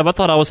laughing at myself. I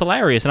thought I was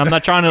hilarious, and I'm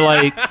not trying to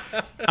like,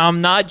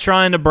 I'm not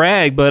trying to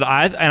brag, but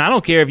I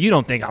don't care if you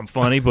don't think I'm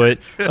funny, but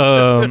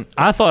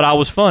I thought I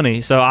was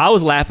funny, so I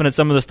was laughing at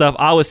some of the stuff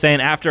I was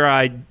saying after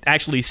I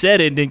actually said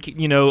it. And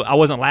you know, I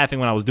wasn't laughing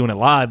when I was doing it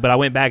live, but I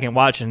went back and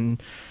watched,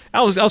 and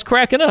I was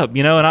cracking up,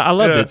 you know, and I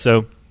loved it.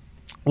 So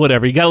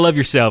whatever, you got to love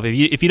yourself.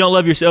 If you don't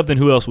love yourself, then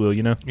who else will?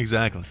 You know,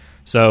 exactly.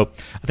 So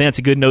I think that's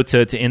a good note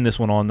to end this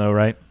one on, though,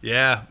 right?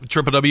 Yeah,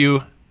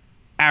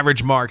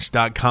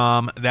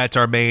 www.averagemarks.com. That's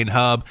our main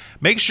hub.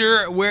 Make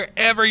sure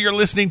wherever you're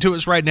listening to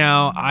us right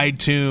now,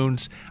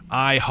 iTunes,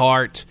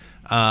 iHeart,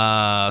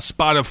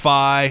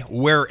 Spotify,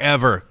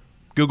 wherever,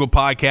 Google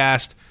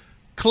Podcast,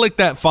 click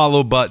that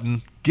follow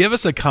button. Give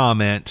us a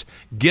comment.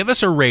 Give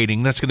us a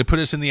rating. That's going to put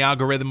us in the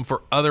algorithm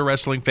for other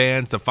wrestling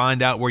fans to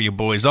find out where you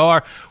boys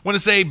are. Want to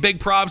say big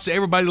props to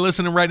everybody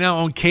listening right now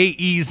on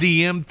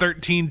KEZM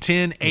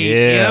 1310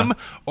 AM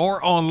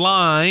or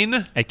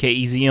online at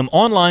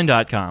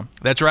KEZMonline.com.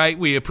 That's right.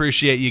 We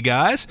appreciate you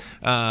guys.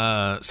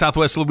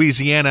 Southwest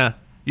Louisiana,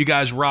 you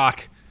guys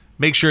rock.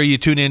 Make sure you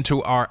tune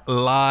into our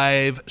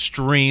live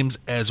streams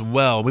as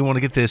well. We want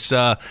to get this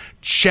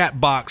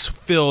chat box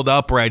filled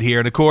up right here.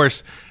 And, of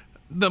course,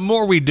 the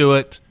more we do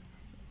it,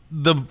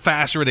 the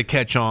faster it'll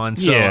catch on.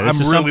 So Yeah, this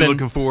I'm is really something-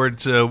 looking forward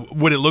to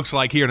what it looks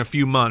like here in a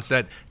few months.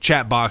 That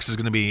chat box is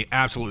going to be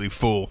absolutely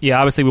full. Yeah,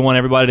 obviously we want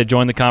everybody to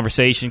join the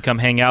conversation, come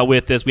hang out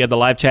with us. We have the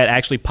live chat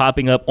actually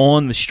popping up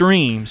on the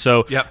stream,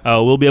 so Yep.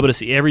 we'll be able to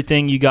see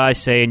everything you guys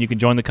say, and you can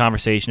join the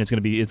conversation. It's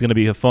gonna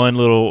be a fun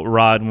little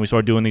ride when we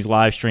start doing these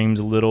live streams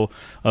a little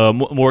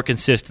more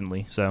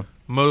consistently. So.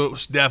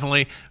 Most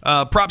definitely.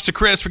 Props to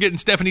Chris for getting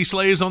Stephanie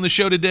Slaves on the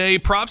show today.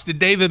 Props to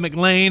David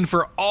McLean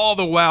for all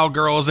the wow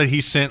girls that he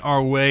sent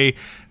our way.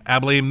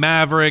 Abilene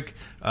Maverick,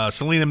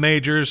 Selena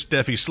Majors,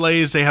 Steffi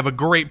Slaves. They have a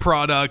great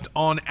product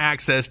on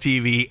Access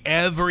TV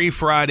every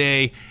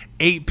Friday,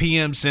 8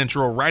 p.m.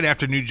 Central, right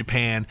after New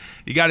Japan.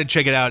 You got to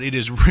check it out. It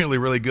is really,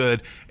 really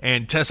good.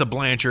 And Tessa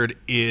Blanchard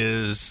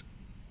is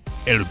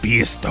El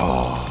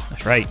Bisto.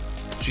 That's right.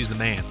 She's the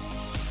man.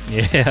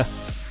 Yeah.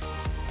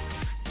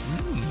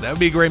 That would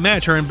be a great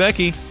match, her and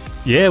Becky.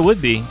 Yeah, it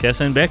would be.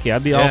 Tessa and Becky.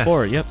 I'd be all Yeah.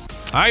 for it. Yep.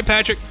 All right,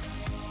 Patrick.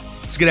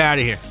 Let's get out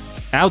of here.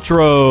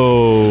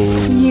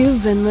 Outro.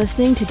 You've been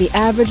listening to the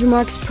Average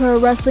Marks Pro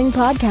Wrestling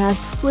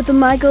Podcast with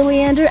Michael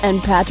Leander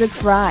and Patrick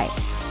Fry.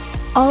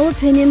 All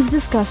opinions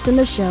discussed in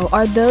the show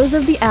are those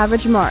of the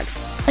Average Marks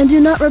and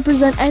do not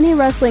represent any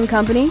wrestling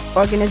company,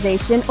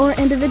 organization, or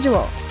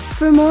individual.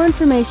 For more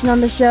information on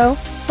the show,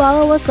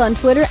 follow us on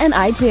Twitter and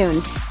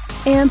iTunes.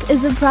 AMP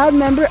is a proud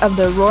member of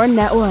the Roar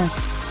Network,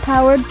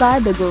 powered by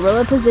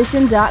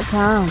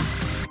thegorillaposition.com.